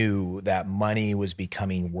just knew that money was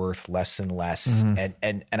becoming worth less and less.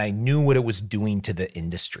 And I knew what it was doing to the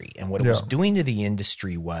industry. And what it was doing to the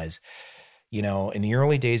industry was, in the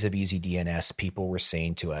early days of Easy DNS, people were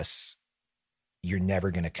saying to us, you're never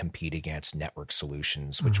going to compete against Network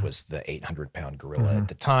Solutions, which was the 800-pound gorilla at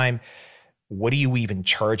the time. What are you even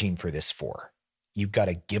charging for this for? You've got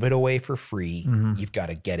to give it away for free. You've got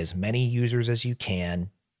to get as many users as you can,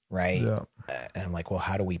 right? And I'm like, well,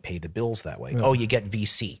 how do we pay the bills that way? Oh, you get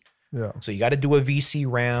VC. So you got to do a VC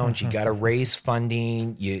round. You got to raise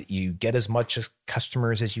funding. You get as much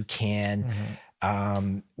customers as you can.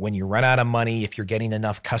 When you run out of money, if you're getting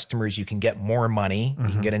enough customers, you can get more money. You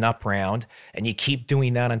can get an up round, and you keep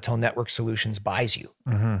doing that until Network Solutions buys you.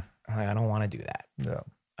 I'm like, I don't want to do that.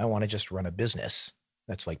 I want to just run a business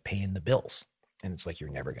that's like paying the bills. And it's like, you're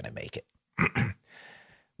never going to make it.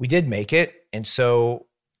 We did make it. And so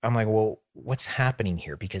I'm like, well, what's happening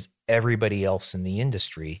here? Because everybody else in the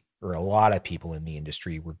industry, or a lot of people in the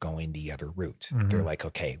industry, were going the other route. They're like,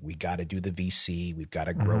 okay, we got to do the VC. We've got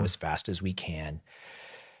to grow as fast as we can.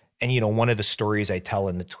 And, one of the stories I tell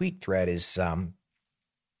in the tweet thread is, I'm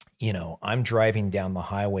driving down the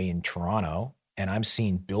highway in Toronto, and I'm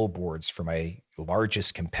seeing billboards for my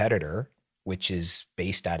largest competitor, which is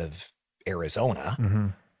based out of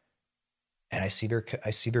Arizona. And I see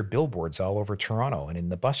their billboards all over Toronto and in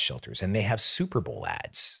the bus shelters, and they have Super Bowl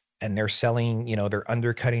ads, and they're selling, they're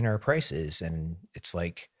undercutting our prices. And it's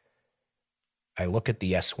like, I look at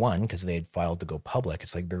the S1 because they had filed to go public.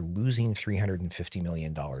 It's like they're losing $350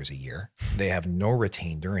 million a year. They have no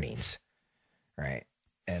retained earnings, right?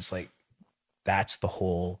 And it's like, that's the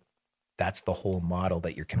whole model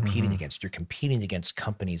that you're competing against. You're competing against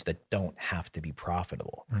companies that don't have to be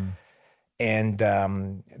profitable. And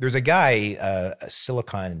there's a guy, a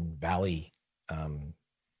Silicon Valley,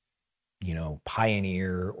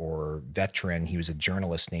 pioneer or veteran. He was a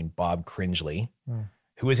journalist named Bob Cringely,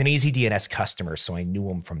 who was an Easy DNS customer. So I knew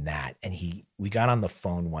him from that. And we got on the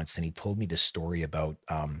phone once and he told me this story about,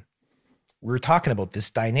 we were talking about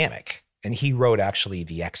this dynamic. And he wrote actually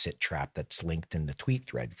the exit trap that's linked in the tweet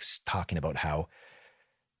thread, talking about how,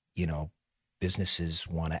 businesses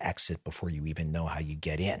want to exit before you even know how you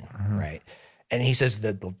get in, right? And he says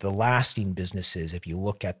that the lasting businesses, if you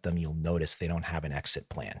look at them, you'll notice they don't have an exit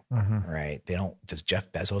plan, right? Does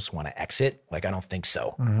Jeff Bezos want to exit? Like, I don't think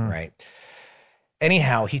so, right?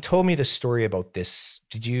 Anyhow, he told me the story about this.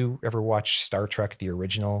 Did you ever watch Star Trek, the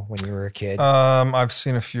original, when you were a kid? I've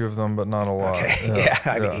seen a few of them, but not a lot. Okay.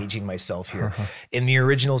 I'm aging myself here. In the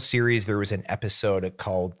original series, there was an episode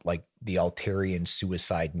called like the Altarian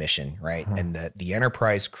Suicide Mission, right? And the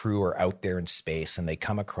Enterprise crew are out there in space and they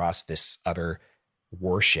come across this other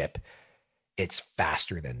warship. It's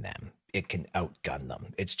faster than them. It can outgun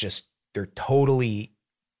them. It's just, they're totally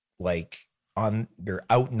like, they're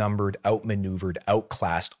outnumbered, outmaneuvered,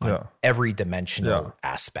 outclassed on every dimensional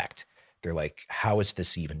aspect. They're like, how is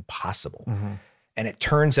this even possible? And it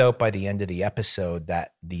turns out by the end of the episode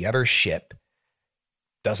that the other ship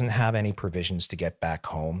doesn't have any provisions to get back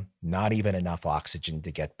home, not even enough oxygen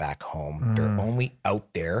to get back home. They're only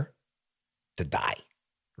out there to die,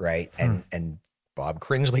 right? And Bob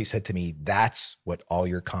Cringely said to me, that's what all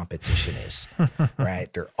your competition is,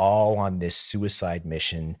 right? They're all on this suicide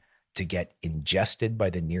mission to get ingested by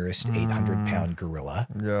the nearest 800-pound gorilla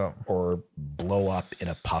or blow up in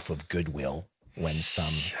a puff of goodwill when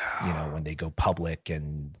when they go public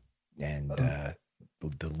and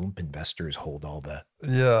the lump investors hold all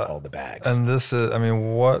the bags. And this is,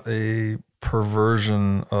 what a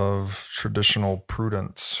perversion of traditional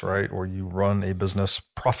prudence, right? Where you run a business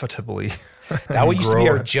profitably. That used to be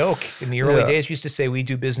our joke in the early days. We used to say we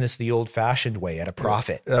do business the old-fashioned way at a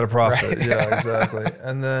profit. At a profit, right? Yeah, exactly.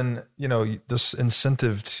 And then, this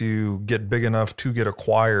incentive to get big enough to get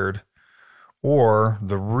acquired, or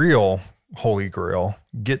the real holy grail,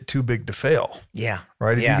 get too big to fail. Yeah.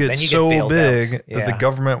 Right? If you get so big that the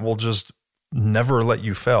government will just never let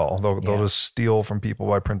you fail. They'll just steal from people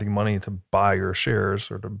by printing money to buy your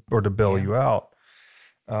shares or to bail you out.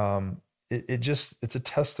 It's a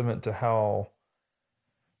testament to how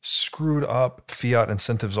screwed up fiat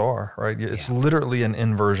incentives are, right? It's literally an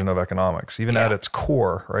inversion of economics, even at its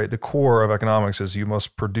core, right? The core of economics is you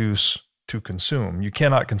must produce to consume. You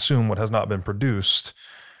cannot consume what has not been produced.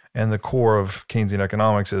 And the core of Keynesian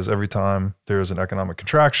economics is every time there's an economic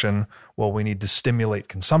contraction, we need to stimulate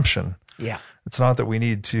consumption. Yeah. It's not that we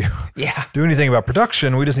need to do anything about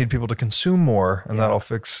production. We just need people to consume more and that'll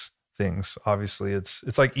fix things. Obviously,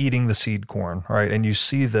 it's like eating the seed corn, right? And you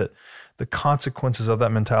see that the consequences of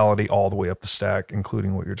that mentality all the way up the stack,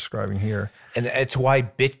 including what you're describing here. And it's why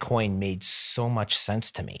Bitcoin made so much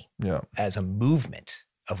sense to me as a movement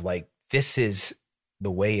of like, this is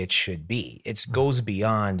the way it should be. It goes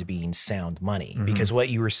beyond being sound money because what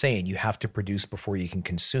you were saying, you have to produce before you can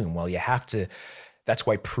consume. Well, you have to, that's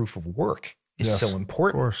why proof of work is so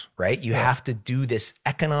important, right? You have to do this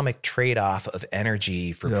economic trade-off of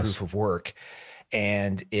energy for proof of work.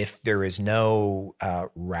 And if there is no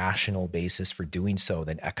rational basis for doing so,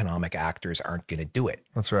 then economic actors aren't going to do it.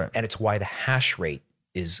 That's right. And it's why the hash rate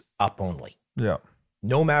is up only. Yeah.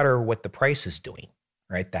 No matter what the price is doing,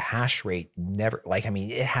 right? The hash rate never,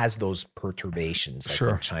 it has those perturbations,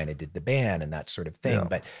 like when China did the ban and that sort of thing,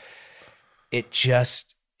 but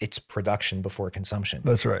it's production before consumption.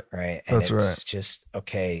 That's right. Right. And it's just,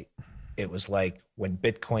 okay. It was like when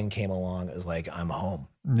Bitcoin came along, it was like, I'm home.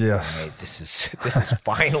 Yes. Right? This is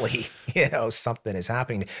finally, something is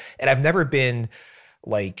happening. And I've never been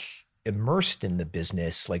like immersed in the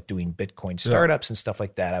business, like doing Bitcoin startups and stuff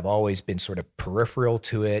like that. I've always been sort of peripheral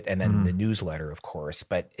to it. And then the newsletter, of course,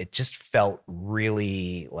 but it just felt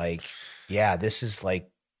really like, this is like,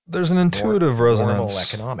 there's an intuitive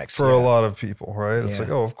resonance economics for a lot of people, right? It's like,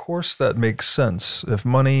 oh, of course that makes sense. If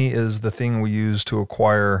money is the thing we use to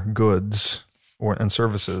acquire goods and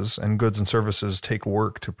services, and goods and services take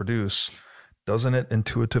work to produce, doesn't it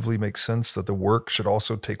intuitively make sense that the work should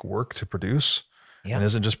also take work to produce? Yeah. And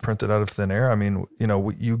isn't just printed out of thin air?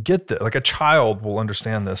 You get that. Like a child will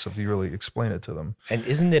understand this if you really explain it to them. And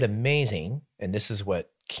isn't it amazing? And this is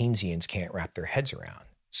what Keynesians can't wrap their heads around.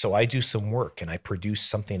 So I do some work and I produce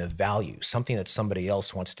something of value, something that somebody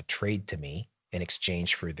else wants to trade to me in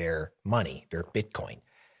exchange for their money, their Bitcoin.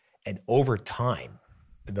 And over time,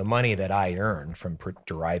 the money that I earn from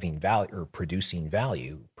deriving value or producing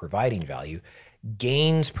value, providing value,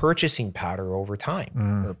 gains purchasing power over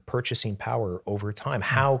time or purchasing power over time.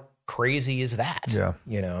 How crazy is that? Yeah.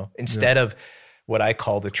 You know, instead of what I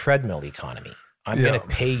call the treadmill economy, I'm going to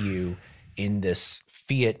pay you in this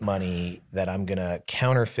fiat money that I'm going to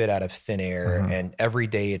counterfeit out of thin air. And every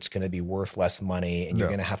day it's going to be worth less money and you're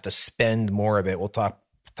going to have to spend more of it. We'll talk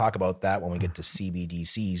about that when we get to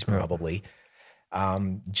CBDCs probably,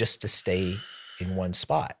 just to stay in one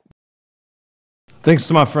spot. Thanks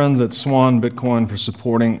to my friends at Swan Bitcoin for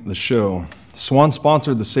supporting the show. Swan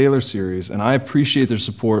sponsored the Sailor series, and I appreciate their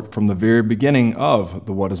support from the very beginning of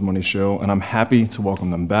the What is Money show, and I'm happy to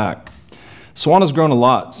welcome them back. Swan has grown a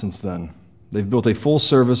lot since then. They've built a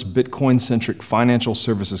full-service Bitcoin-centric financial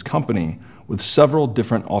services company with several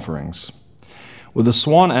different offerings. With the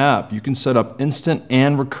Swan app, you can set up instant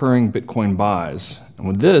and recurring Bitcoin buys, and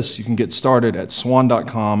with this, you can get started at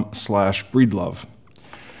swan.com/breedlove.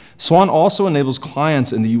 Swan also enables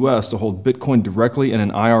clients in the US to hold Bitcoin directly in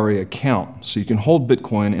an IRA account, so you can hold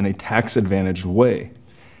Bitcoin in a tax-advantaged way.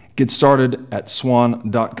 Get started at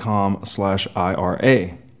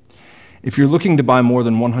swan.com/IRA. If you're looking to buy more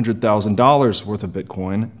than $100,000 worth of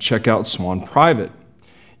Bitcoin, check out Swan Private.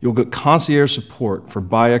 You'll get concierge support for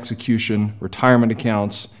buy execution, retirement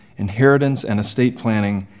accounts, inheritance and estate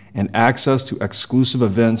planning, and access to exclusive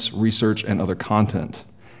events, research, and other content.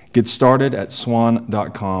 Get started at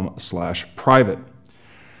swan.com/private.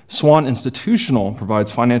 Swan Institutional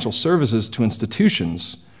provides financial services to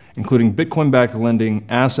institutions, including Bitcoin-backed lending,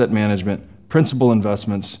 asset management, principal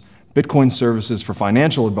investments, Bitcoin services for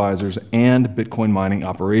financial advisors, and Bitcoin mining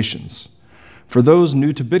operations. For those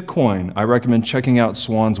new to Bitcoin, I recommend checking out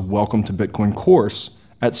Swan's Welcome to Bitcoin course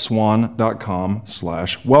at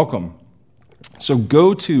swan.com/welcome. So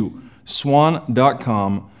go to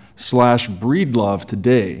swan.com/breedlove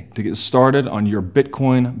today to get started on your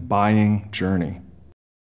Bitcoin buying journey.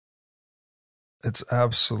 It's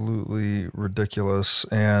absolutely ridiculous.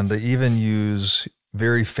 And they even use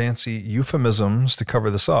very fancy euphemisms to cover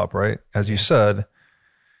this up, right? As you said,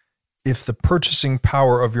 if the purchasing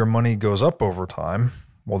power of your money goes up over time,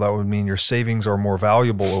 well, that would mean your savings are more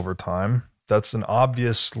valuable over time. That's an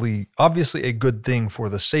obviously a good thing for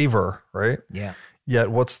the saver, right? Yeah.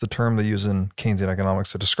 Yet what's the term they use in Keynesian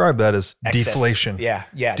economics to describe that is deflation. Yeah.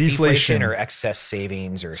 Deflation or excess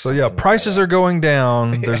savings or something. So prices are going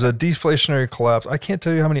down. There's a deflationary collapse. I can't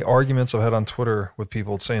tell you how many arguments I've had on Twitter with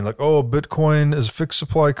people saying like, oh, Bitcoin is fixed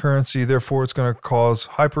supply currency, therefore it's going to cause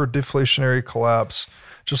hyper deflationary collapse.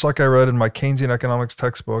 Just like I read in my Keynesian economics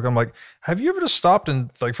textbook. I'm like, have you ever just stopped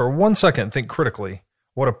and like for 1 second think critically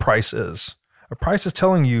what a price is? A price is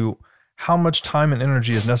telling you how much time and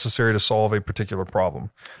energy is necessary to solve a particular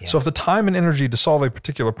problem. Yeah. So if the time and energy to solve a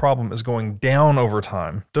particular problem is going down over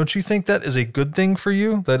time, don't you think that is a good thing for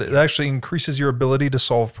you? That it actually increases your ability to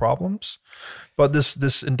solve problems? But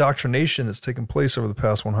this indoctrination that's taken place over the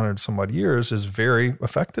past 100 some odd years is very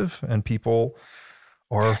effective, and people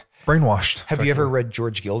are brainwashed. Have you ever read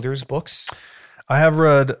George Gilder's books? I have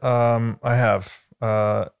read,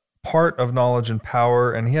 Part of Knowledge and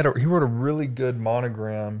Power, and he wrote a really good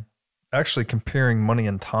monogram actually comparing money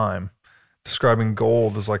and time, describing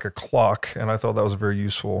gold as like a clock. And I thought that was very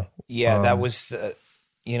useful. Yeah, that was,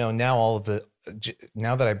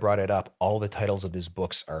 now that I brought it up, all the titles of his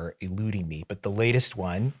books are eluding me. But the latest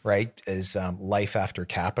one, right, is Life After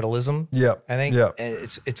Capitalism. Yeah. I think. Yeah. And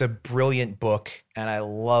it's a brilliant book, and I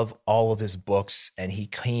love all of his books. And he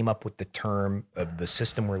came up with the term of the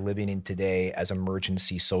system we're living in today as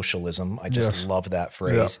emergency socialism. I just love that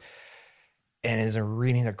phrase. Yeah. And is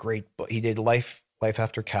reading a great book. He did Life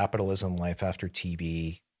After Capitalism, Life After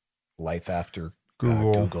TV, Life After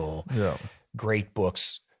Google. Yeah. Great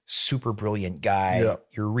books. Super brilliant guy. Yeah.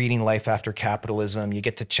 You're reading Life After Capitalism. You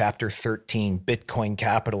get to chapter 13, Bitcoin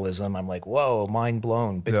capitalism. I'm like, whoa, mind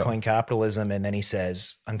blown. Bitcoin capitalism. And then he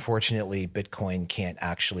says, unfortunately, Bitcoin can't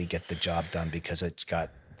actually get the job done because it's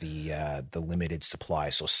got the limited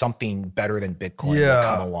supply. So something better than Bitcoin will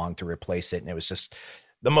come along to replace it. And it was just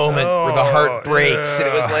the moment where the heart breaks, and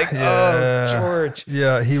it was like, oh, George.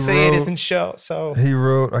 Yeah, say it isn't show. So he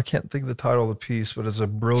wrote, I can't think of the title of the piece, but it's a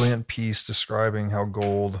brilliant piece describing how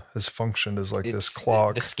gold has functioned as like this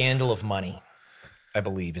clock. The Scandal of Money, I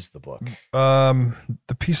believe, is the book.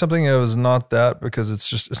 The piece I'm thinking of is not that, because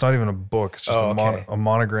it's not even a book. It's just a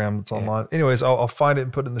monogram that's online. Anyways, I'll find it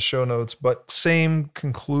and put it in the show notes, but same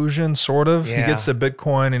conclusion, sort of. Yeah. He gets to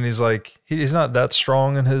Bitcoin and he's like, he's not that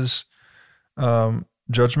strong in his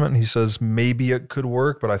judgment. And he says, maybe it could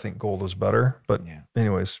work, but I think gold is better. But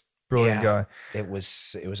anyways, brilliant guy. It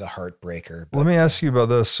was a heartbreaker. Let me ask you about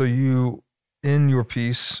this. So you, in your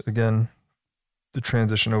piece, again, the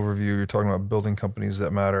transition overview, you're talking about building companies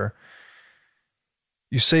that matter.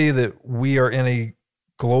 You say that we are in a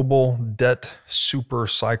global debt super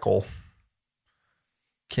cycle.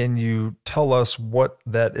 Can you tell us what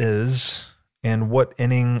that is and what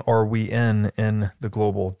inning are we in the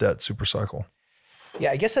global debt super cycle?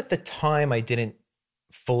 Yeah, I guess at the time I didn't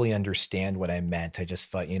fully understand what I meant. I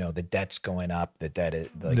just thought, the debt's going up,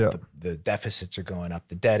 the deficits are going up,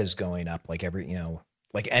 the debt is going up, like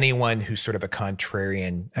like anyone who's sort of a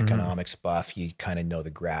contrarian economics buff, you kind of know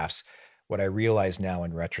the graphs. What I realize now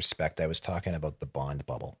in retrospect, I was talking about the bond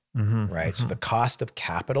bubble, right? So the cost of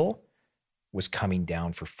capital was coming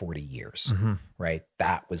down for 40 years, right?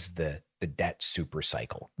 That was the debt super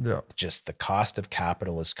cycle. Yeah. Just the cost of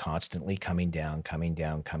capital is constantly coming down,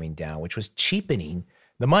 which was cheapening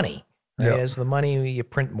the money. Right? As the money, you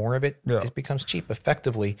print more of it, it becomes cheap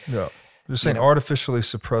effectively. Yeah. You're saying artificially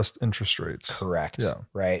suppressed interest rates. Correct. Yeah.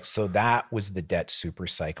 Right. So that was the debt super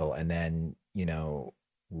cycle. And then,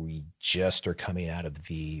 we just are coming out of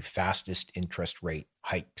the fastest interest rate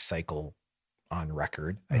hike cycle on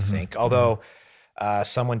record, I think. Although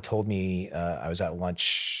someone told me, I was at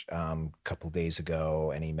lunch a couple of days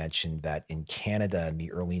ago, and he mentioned that in Canada in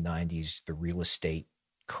the early 90s, the real estate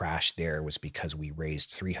crash there was because we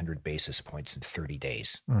raised 300 basis points in 30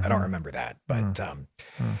 days. I don't remember that. But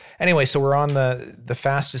anyway, so we're on the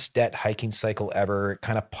fastest debt hiking cycle ever. It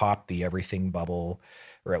kind of popped the everything bubble,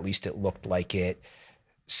 or at least it looked like it.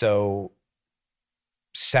 So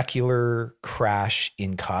secular crash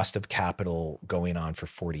in cost of capital going on for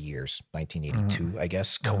 40 years, 1982, I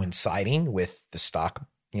guess, coinciding with the stock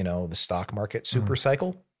market super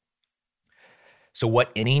cycle. So what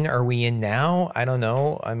inning are we in now? I don't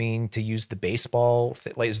know. I mean, to use the baseball,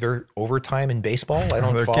 is there overtime in baseball? I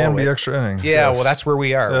don't there follow can be extra innings. Yeah, well, that's where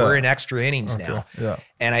we are. Yeah. We're in extra innings now. Yeah.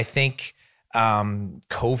 And I think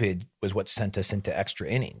COVID was what sent us into extra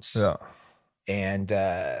innings. Yeah. And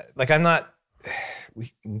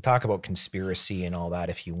we can talk about conspiracy and all that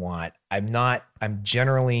if you want. I'm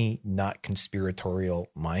generally not conspiratorial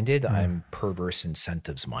minded. I'm perverse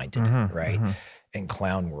incentives minded, right? And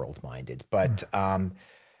clown world minded. But, Danielle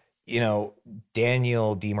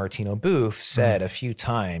DiMartino Booth said a few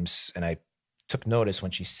times, and I took notice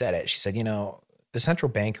when she said it, she said, the central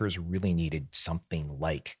bankers really needed something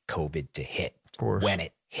like COVID to hit when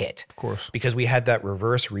it hit. Of course. Because we had that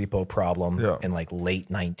reverse repo problem in like late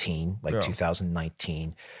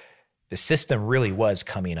 2019. The system really was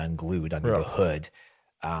coming unglued under the hood.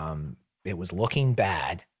 It was looking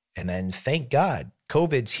bad. And then thank God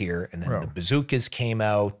COVID's here. And then the bazookas came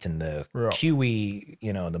out and the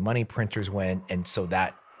QE, the money printers went. And so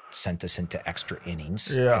that sent us into extra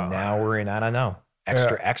innings. Yeah. And now we're in, I don't know,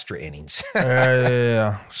 extra innings.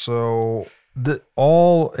 So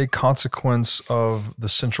all a consequence of the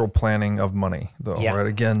central planning of money, though, right?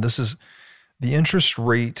 Again, this is the interest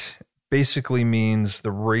rate basically means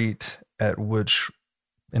the rate at which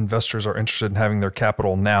investors are interested in having their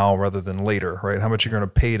capital now rather than later, right? How much you're going to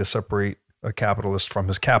pay to separate a capitalist from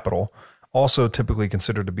his capital, also typically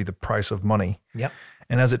considered to be the price of money. Yep.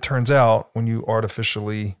 And as it turns out, when you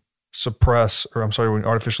artificially produce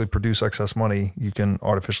excess money, you can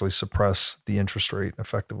artificially suppress the interest rate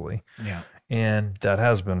effectively. Yeah. And that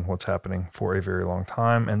has been what's happening for a very long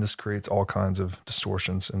time. And this creates all kinds of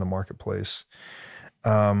distortions in the marketplace.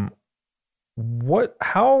 How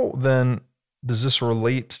then does this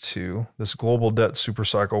relate to this global debt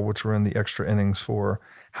supercycle, which we're in the extra innings for?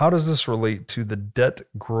 How does this relate to the debt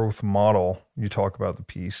growth model you talk about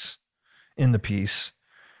in the piece,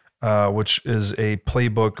 which is a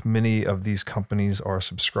playbook many of these companies are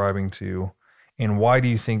subscribing to? And why do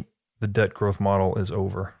you think the debt growth model is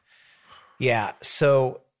over? Yeah.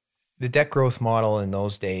 So the debt growth model in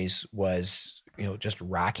those days was, just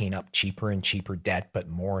racking up cheaper and cheaper debt, but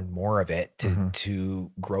more and more of it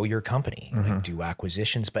to grow your company, like do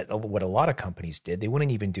acquisitions. But what a lot of companies did, they wouldn't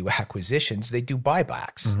even do acquisitions. They do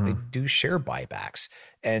buybacks. They do share buybacks.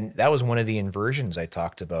 And that was one of the inversions I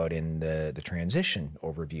talked about in the transition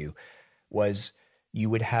overview, was you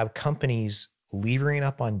would have companies levering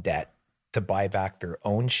up on debt to buy back their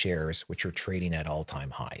own shares, which are trading at all-time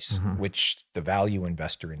highs, which the value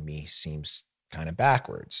investor in me seems kind of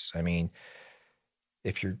backwards. I mean,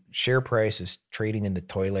 if your share price is trading in the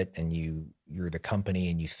toilet and you're the company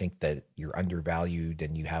and you think that you're undervalued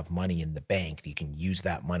and you have money in the bank, you can use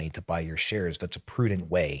that money to buy your shares. That's a prudent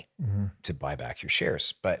way to buy back your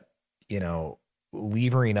shares. But,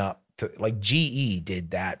 levering up like GE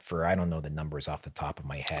did that for, I don't know the numbers off the top of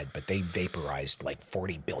my head, but they vaporized like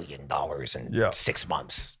 $40 billion in 6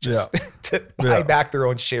 months just to buy back their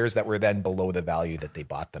own shares that were then below the value that they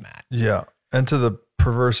bought them at. Yeah. And to the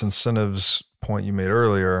perverse incentives point you made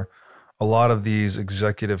earlier, a lot of these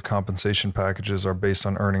executive compensation packages are based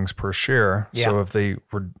on earnings per share. Yeah. So if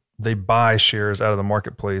they buy shares out of the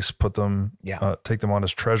marketplace, put them, take them on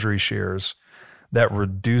as treasury shares, that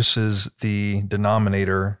reduces the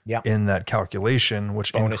denominator in that calculation,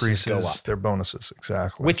 which increases their bonuses.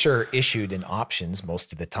 Exactly. Which are issued in options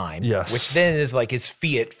most of the time. Yes. Which then is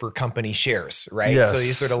fiat for company shares, right? Yes. So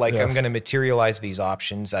you sort of I'm going to materialize these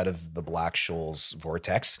options out of the Black-Scholes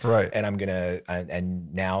vortex. Right. And I'm going to,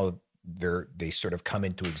 and now they sort of come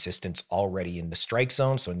into existence already in the strike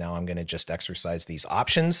zone. So now I'm going to just exercise these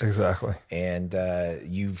options. Exactly. And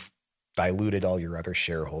you've diluted all your other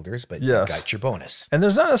shareholders, but you got your bonus. And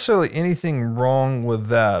there's not necessarily anything wrong with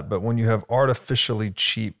that, but when you have artificially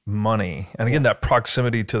cheap money, and again, that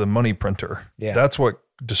proximity to the money printer, that's what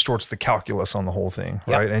distorts the calculus on the whole thing,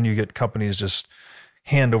 right? And you get companies just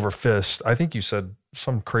hand over fist. I think you said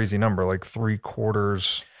some crazy number, like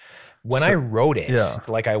 3/4. When I wrote it,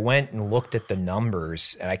 I went and looked at the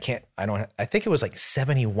numbers, and I think it was like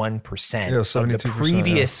 71% of the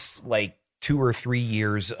previous 2 or 3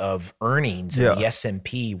 years of earnings in the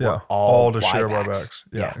S&P were all the share buybacks.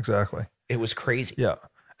 Yeah, exactly. It was crazy. Yeah.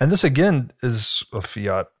 And this again is a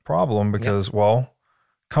fiat problem because,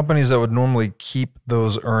 companies that would normally keep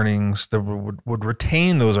those earnings, that would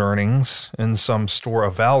retain those earnings in some store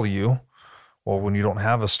of value. Well, when you don't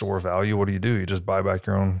have a store of value, what do? You just buy back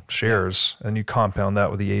your own shares, and you compound that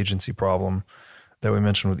with the agency problem that we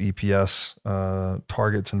mentioned with EPS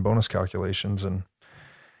targets and bonus calculations, and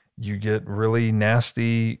you get really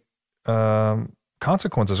nasty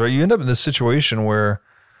consequences, right? You end up in this situation where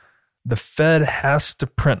the Fed has to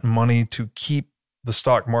print money to keep the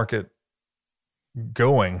stock market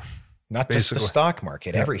going. Not just the stock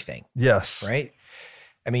market, everything. Yes. Right?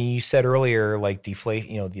 I mean, you said earlier, the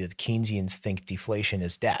Keynesians think deflation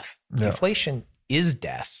is death. Yeah. Deflation is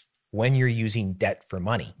death when you're using debt for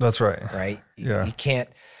money. That's right. Right? Yeah. You can't.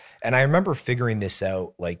 And I remember figuring this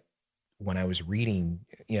out, when I was reading,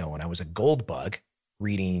 when I was a gold bug,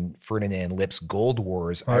 reading Ferdinand Lipp's Gold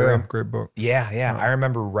Wars. Great book. Yeah. I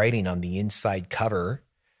remember writing on the inside cover,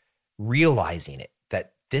 realizing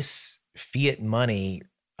that this fiat money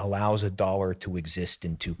allows a dollar to exist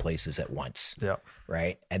in 2 places at once. Yeah.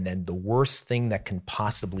 Right. And then the worst thing that can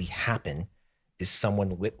possibly happen is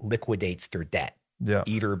someone liquidates their debt. Yeah.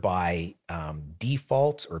 Either by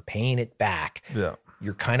default or paying it back. Yeah.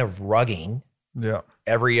 You're kind of rugging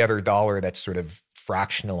every other dollar that's sort of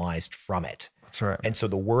fractionalized from it. That's right. And so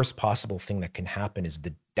the worst possible thing that can happen is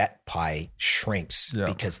the debt pie shrinks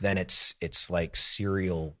because then it's like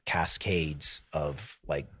serial cascades of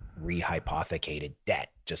rehypothecated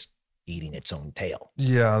debt just eating its own tail.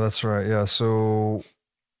 Yeah, that's right. Yeah. So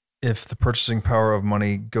if the purchasing power of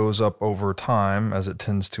money goes up over time, as it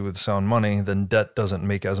tends to with sound money, then debt doesn't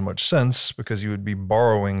make as much sense because you would be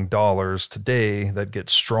borrowing dollars today that get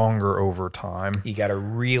stronger over time. You got to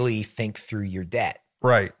really think through your debt.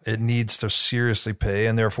 Right. It needs to seriously pay,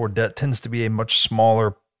 and therefore debt tends to be a much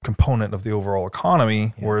smaller component of the overall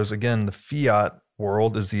economy, whereas again, the fiat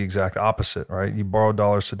world is the exact opposite, right? You borrow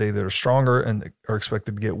dollars today that are stronger and are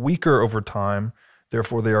expected to get weaker over time.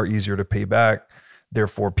 Therefore, they are easier to pay back.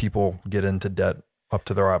 Therefore, people get into debt up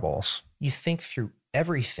to their eyeballs. You think through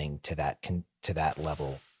everything to that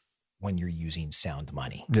level when you're using sound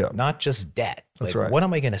money, not just debt. That's right. What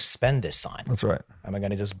am I going to spend this on? That's right. Am I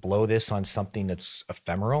going to just blow this on something that's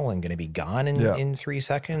ephemeral and going to be gone in 3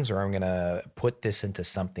 seconds, or I'm going to put this into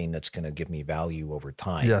something that's going to give me value over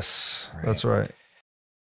time? Yes, that's right.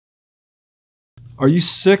 Are you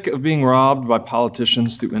sick of being robbed by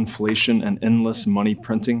politicians through inflation and endless money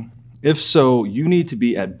printing? If so, you need to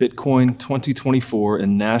be at Bitcoin 2024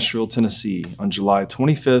 in Nashville, Tennessee on July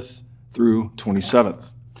 25th through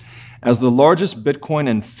 27th. As the largest Bitcoin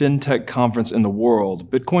and fintech conference in the world,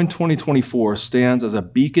 Bitcoin 2024 stands as a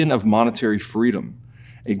beacon of monetary freedom,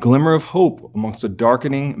 a glimmer of hope amongst a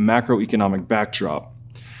darkening macroeconomic backdrop.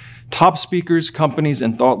 Top speakers, companies,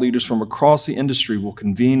 and thought leaders from across the industry will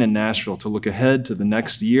convene in Nashville to look ahead to the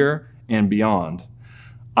next year and beyond.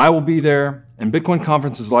 I will be there, and Bitcoin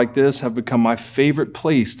conferences like this have become my favorite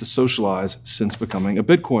place to socialize since becoming a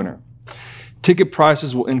Bitcoiner. Ticket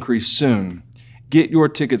prices will increase soon. Get your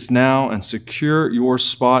tickets now and secure your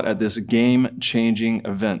spot at this game-changing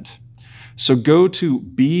event. So go to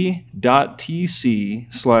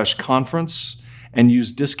b.tc/conference and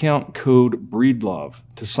use discount code BREEDLOVE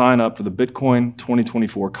to sign up for the Bitcoin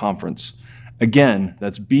 2024 conference. Again,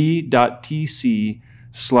 that's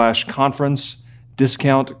b.tc/conference,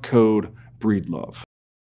 discount code Breedlove.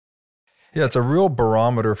 Yeah, it's a real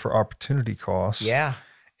barometer for opportunity costs. Yeah.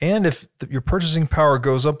 And if your purchasing power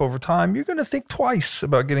goes up over time, you're going to think twice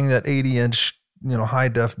about getting that 80-inch, high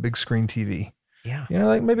def big screen TV. Yeah.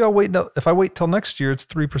 Like maybe I'll wait. If I wait till next year, it's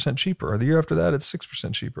 3% cheaper. Or the year after that, it's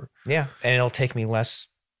 6% cheaper. Yeah. And it'll take me less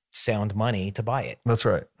sound money to buy it. That's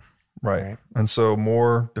right. Right. And so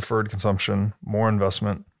more deferred consumption, more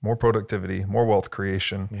investment, more productivity, more wealth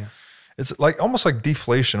creation. Yeah. It's almost like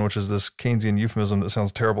deflation, which is this Keynesian euphemism that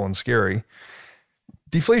sounds terrible and scary.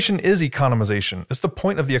 Deflation is economization. It's the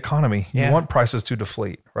point of the economy. You want prices to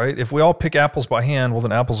deflate, right? If we all pick apples by hand, well,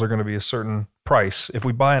 then apples are going to be a certain price. If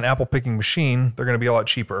we buy an apple picking machine, they're going to be a lot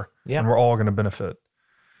cheaper, and we're all going to benefit.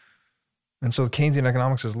 And so the Keynesian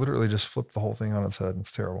economics has literally just flipped the whole thing on its head.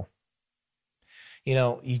 It's terrible.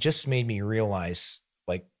 You just made me realize,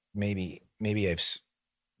 maybe I've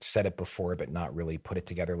said it before, but not really put it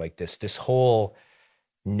together like this. This whole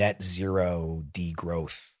net zero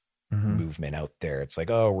degrowth movement out there. It's like,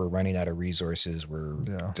 oh, we're running out of resources. We're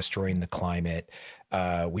destroying the climate.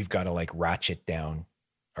 We've got to ratchet down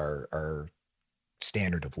our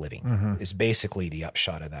standard of living is basically the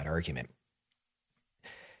upshot of that argument.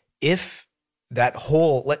 If that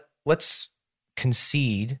whole, let's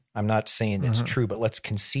concede, I'm not saying it's true, but let's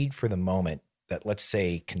concede for the moment that, let's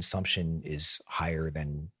say, consumption is higher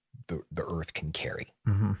than the earth can carry,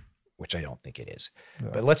 which I don't think it is.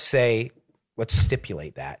 Yeah. But let's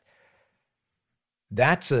stipulate that.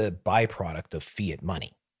 That's a byproduct of fiat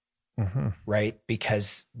money, right?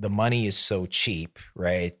 Because the money is so cheap,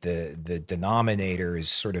 right? The denominator is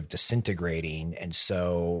sort of disintegrating. And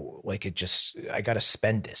so I got to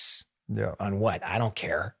spend this on what? I don't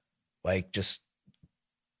care. Just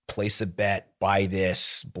place a bet, buy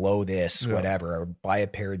this, blow this, whatever, or buy a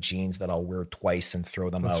pair of jeans that I'll wear twice and throw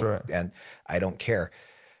them out. Right. And I don't care.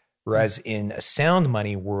 Whereas in a sound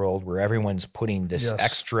money world where everyone's putting this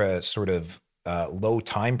extra sort of low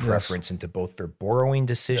time preference into both their borrowing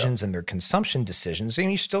decisions and their consumption decisions,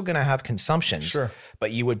 and you're still going to have consumptions,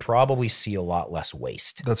 but you would probably see a lot less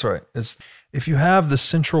waste. That's right. If you have the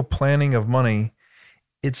central planning of money,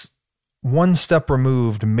 it's one step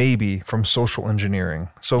removed maybe from social engineering.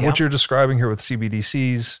 So what you're describing here with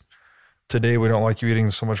CBDCs, today we don't like you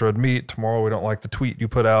eating so much red meat, tomorrow we don't like the tweet you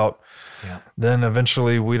put out. Then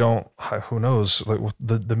eventually we don't, who knows,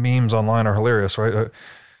 the memes online are hilarious, right?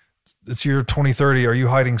 It's year 2030. Are you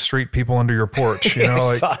hiding straight people under your porch?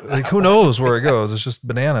 Who knows where it goes? It's just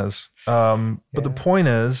bananas. But the point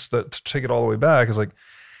is that, to take it all the way back, is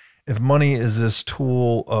if money is this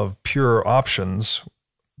tool of pure options,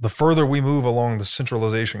 the further we move along the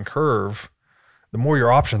centralization curve, the more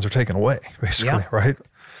your options are taken away, basically, right?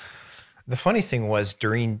 The funny thing was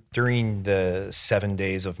during the 7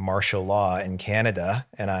 days of martial law in Canada,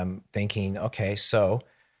 and I'm thinking, okay, so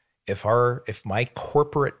if my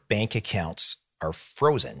corporate bank accounts are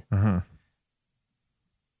frozen,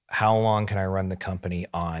 how long can I run the company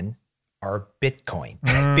on our Bitcoin?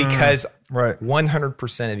 Because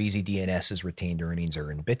 100% of Easy DNS's retained earnings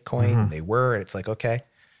are in Bitcoin. They were. It's like, okay,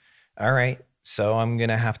 all right. So I'm going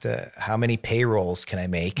to have to, how many payrolls can I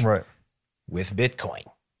make with Bitcoin?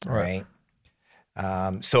 Right.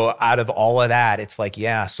 So out of all of that, it's like,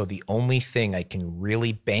 so the only thing I can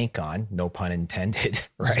really bank on, no pun intended,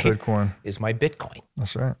 Bitcoin. is my Bitcoin.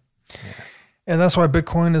 That's right. Yeah. And that's why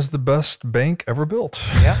Bitcoin is the best bank ever built.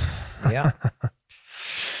 Yeah.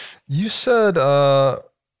 You said,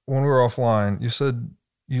 when we were offline, you said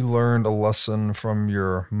you learned a lesson from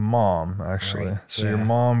your mom, actually. Right. So your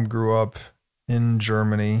mom grew up in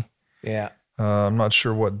Germany. Yeah. I'm not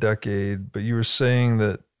sure what decade, but you were saying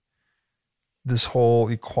that this whole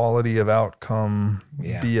equality of outcome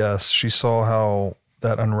BS, she saw how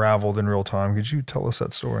that unraveled in real time. Could you tell us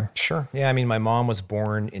that story? Sure. Yeah. I mean, my mom was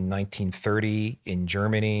born in 1930 in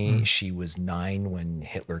Germany. She was 9 when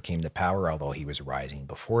Hitler came to power, although he was rising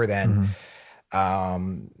before then.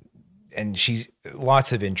 And she's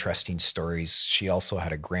lots of interesting stories. She also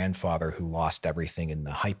had a grandfather who lost everything in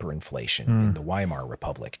the hyperinflation in the Weimar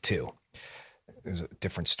Republic too. There's a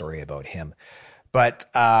different story about him. But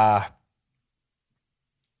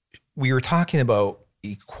we were talking about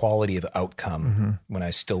equality of outcome when I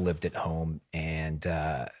still lived at home. And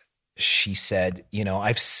she said,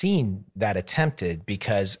 I've seen that attempted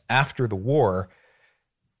because after the war,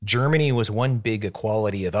 Germany was one big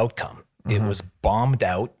equality of outcome. It was bombed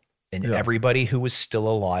out and everybody who was still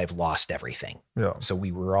alive lost everything. So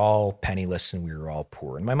we were all penniless and we were all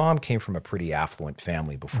poor. And my mom came from a pretty affluent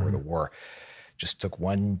family before the war. Just took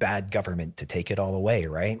one bad government to take it all away,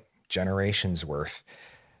 right? Generations worth.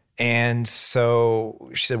 And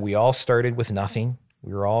so she said, we all started with nothing.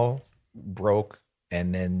 We were all broke.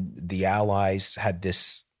 And then the Allies had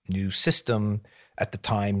this new system at the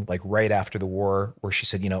time, like right after the war, where she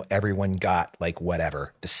said, everyone got like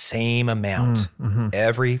whatever, the same amount.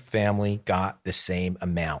 Every family got the same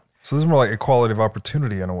amount. So this is more like equality of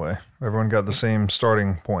opportunity in a way. Everyone got the same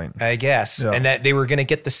starting point. I guess. Yeah. And that they were going to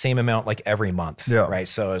get the same amount like every month. Yeah. Right.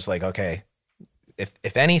 So it's like, okay,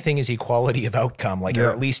 if anything is equality of outcome, like,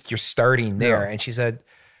 or at least you're starting there. And she said,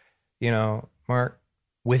 Mark,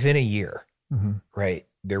 within a year, right,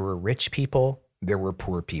 there were rich people, there were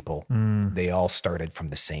poor people. They all started from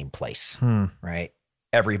the same place, right?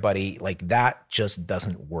 Everybody, like, that just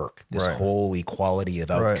doesn't work. This whole equality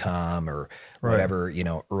of outcome or whatever,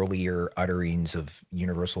 earlier utterings of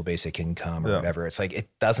universal basic income or whatever. It's like, it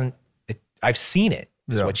doesn't, I've seen it.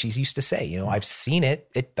 Is what she's used to say. I've seen it.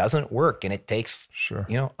 It doesn't work, and it takes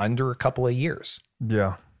under a couple of years.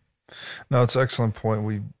 Yeah, no, it's an excellent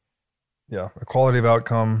point. Equality of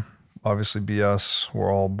outcome, obviously BS.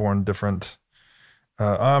 We're all born different.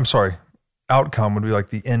 I'm sorry, outcome would be like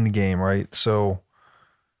the end game, right? So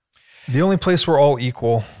the only place we're all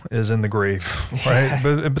equal is in the grave, right?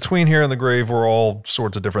 But between here and the grave, we're all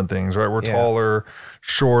sorts of different things, right? We're taller,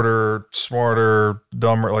 shorter, smarter,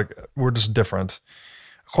 dumber. Like, we're just different.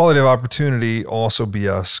 Quality of opportunity, also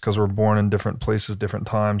BS, because we're born in different places, different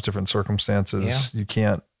times, different circumstances. You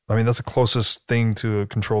can't, that's the closest thing to a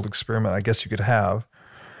controlled experiment I guess you could have.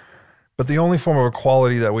 But the only form of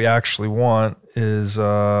equality that we actually want is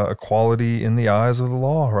equality in the eyes of the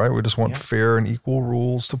law, right? We just want fair and equal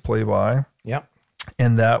rules to play by. Yep.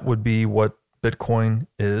 And that would be what Bitcoin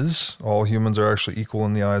is. All humans are actually equal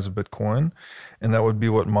in the eyes of Bitcoin. And that would be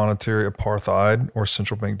what monetary apartheid or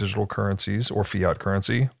central bank digital currencies or fiat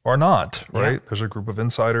currency are not, right? There's a group of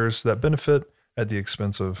insiders that benefit at the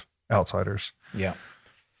expense of outsiders. Yeah.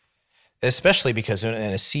 Especially because in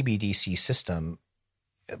a CBDC system,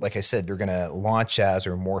 like I said, they're going to launch as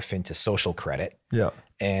or morph into social credit. Yeah.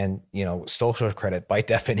 And, social credit by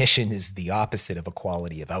definition is the opposite of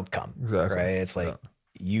equality of outcome. Exactly. Right? It's like,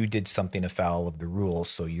 you did something afoul of the rules,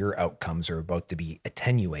 so your outcomes are about to be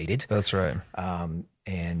attenuated. That's right.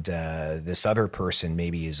 And this other person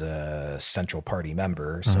maybe is a central party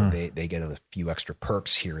member, so they get a few extra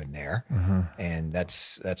perks here and there. And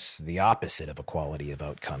that's the opposite of equality of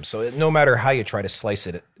outcome. So no matter how you try to slice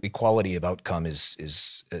it, equality of outcome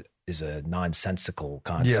is a nonsensical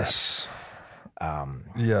concept.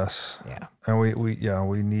 Yes. Yeah. And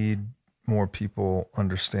we need more people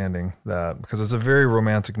understanding that, because it's a very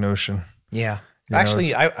romantic notion. Yeah.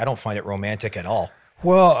 Actually, I don't find it romantic at all.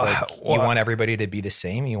 Well, you want everybody to be the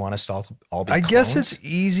same. You want us to all be I clones? guess it's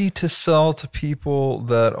easy to sell to people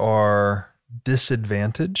that are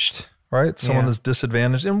disadvantaged, right? Someone that's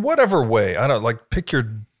disadvantaged in whatever way. I don't like pick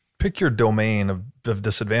your domain of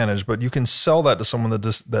disadvantage, but you can sell that to someone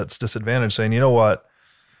that's disadvantaged, saying, you know what?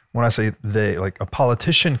 When I say they, like a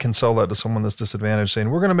politician can sell that to someone that's disadvantaged, saying,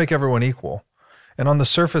 we're going to make everyone equal. And on the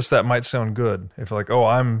surface, that might sound good. If like, oh,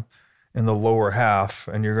 I'm in the lower half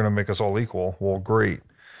and you're going to make us all equal. Well, great.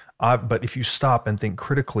 But if you stop and think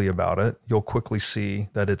critically about it, you'll quickly see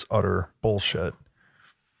that it's utter bullshit.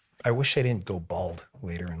 I wish I didn't go bald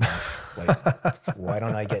later in life. Like, why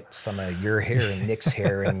don't I get some of your hair and Nick's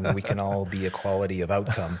hair and we can all be equality of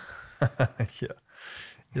outcome?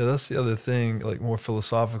 Yeah, that's the other thing, like more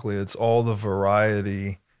philosophically, it's all the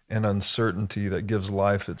variety and uncertainty that gives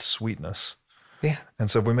life its sweetness. Yeah. And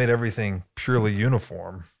so if we made everything purely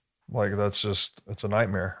uniform, like it's a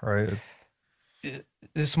nightmare, right?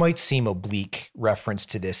 This might seem oblique reference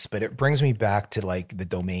to this, but it brings me back to like the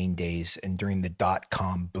domain days and during the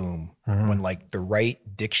 .com boom, when like the right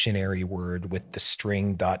dictionary word with the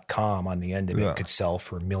string .com on the end of it could sell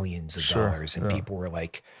for millions of dollars. And people were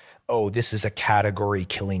like, oh, this is a category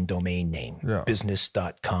killing domain name,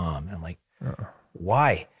 business.com. And like,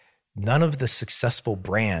 why? None of the successful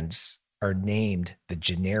brands are named the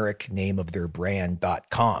generic name of their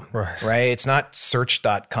brand.com, right? It's not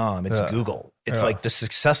search.com, it's Google. It's like the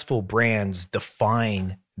successful brands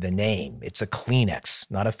define the name. It's a Kleenex,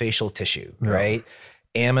 not a facial tissue, right?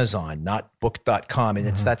 Amazon, not book.com. And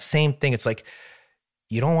it's that same thing. It's like,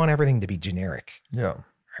 you don't want everything to be generic.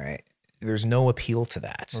 Right? There's no appeal to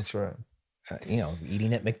that. That's right.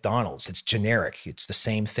 Eating at McDonald's, it's generic. It's the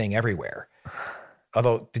same thing everywhere.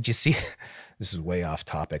 Although, did you see, this is way off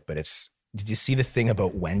topic, but did you see the thing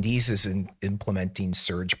about Wendy's is implementing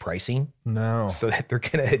surge pricing? No. So that they're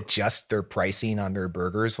going to adjust their pricing on their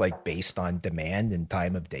burgers, like based on demand and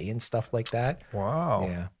time of day and stuff like that.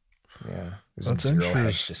 Wow. Yeah. That's interesting.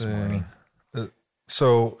 This morning.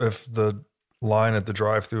 So if the line at the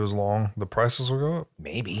drive-through is long, the prices will go up?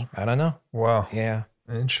 Maybe. I don't know. Wow. Yeah.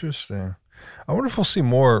 Interesting. I wonder if we'll see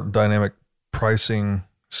more dynamic pricing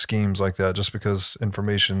schemes like that just because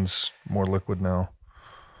information's more liquid now.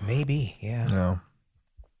 Maybe. Yeah. Yeah.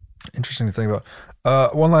 Interesting to think about.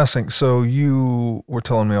 One last thing. So you were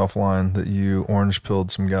telling me offline that you orange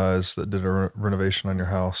pilled some guys that did a renovation on your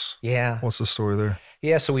house. Yeah. What's the story there?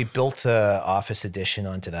 Yeah. So we built a office addition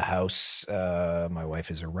onto the house. My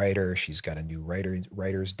wife is a writer. She's got a new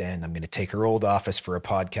writer's den. I'm going to take her old office for a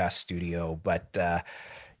podcast studio. But, the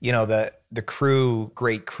crew,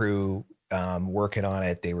 great crew, working on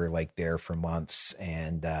it. They were like there for months.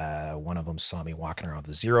 And one of them saw me walking around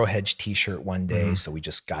with a Zero Hedge t-shirt one day. Mm-hmm. So we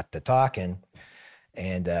just got to talking.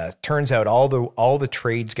 And turns out all the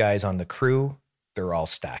trades guys on the crew, they're all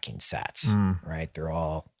stacking sats, right? They're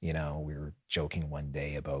all, we were joking one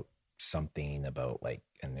day about something about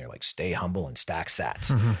and they're like, stay humble and stack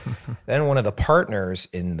sats. Then one of the partners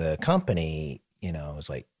in the company, was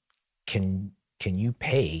like, can you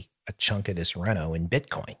pay a chunk of this reno in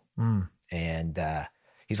Bitcoin? And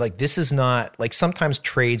he's like, this is not like sometimes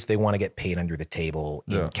trades, they want to get paid under the table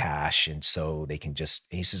in cash. And so they can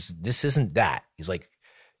he says, this isn't that. He's like,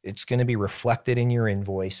 it's going to be reflected in your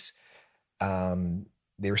invoice.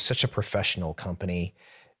 They were such a professional company.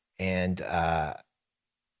 And I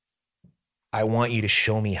want you to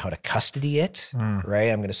show me how to custody it, right?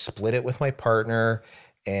 I'm going to split it with my partner.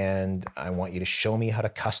 And I want you to show me how to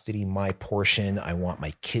custody my portion. I want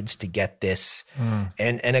my kids to get this.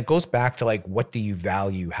 And it goes back to what do you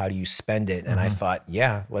value? How do you spend it? And I thought,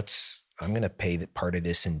 I'm going to pay part of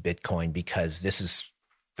this in Bitcoin because this is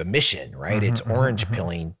the mission, right? It's orange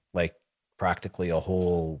pilling practically a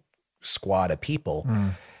whole squad of people.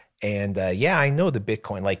 And I know the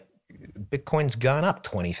Bitcoin's gone up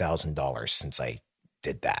 $20,000 since I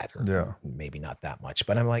did that, or maybe not that much,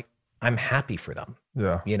 but I'm happy for them.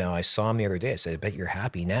 Yeah. I saw him the other day. I said, I bet you're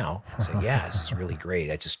happy now. I said, yeah, this is really great.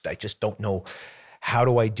 I just don't know, how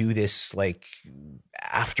do I do this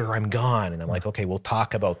after I'm gone? And I'm like, okay, we'll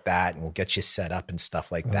talk about that and we'll get you set up and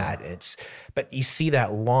stuff like that. But you see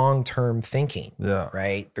that long-term thinking,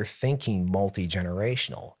 right? They're thinking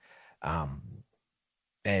multi-generational.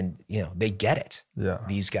 And they get it. Yeah.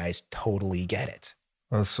 These guys totally get it.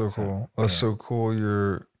 That's so cool. That's so cool.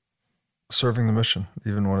 You're serving the mission,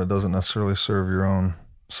 even when it doesn't necessarily serve your own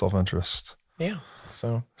self-interest. Yeah.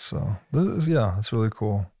 So this is, it's really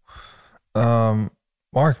cool.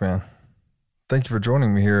 Mark, man, thank you for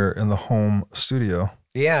joining me here in the home studio.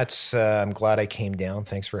 Yeah, I'm glad I came down.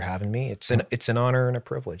 Thanks for having me. It's an honor and a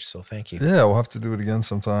privilege. So thank you. Yeah, we'll have to do it again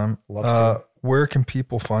sometime. Love to. Where can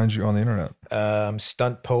people find you on the internet?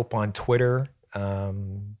 Stunt Pope on Twitter.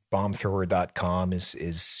 Bombthrower.com is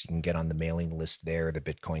you can get on the mailing list there. The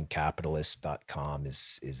BitcoinCapitalist.com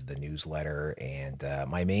is the newsletter. And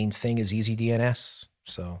my main thing is EasyDNS.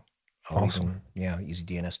 So awesome.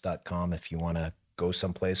 EasyDNS.com if you want to go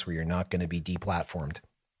someplace where you're not going to be deplatformed.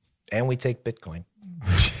 And we take Bitcoin.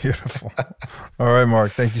 Beautiful. All right,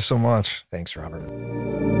 Mark. Thank you so much. Thanks,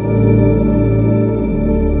 Robert.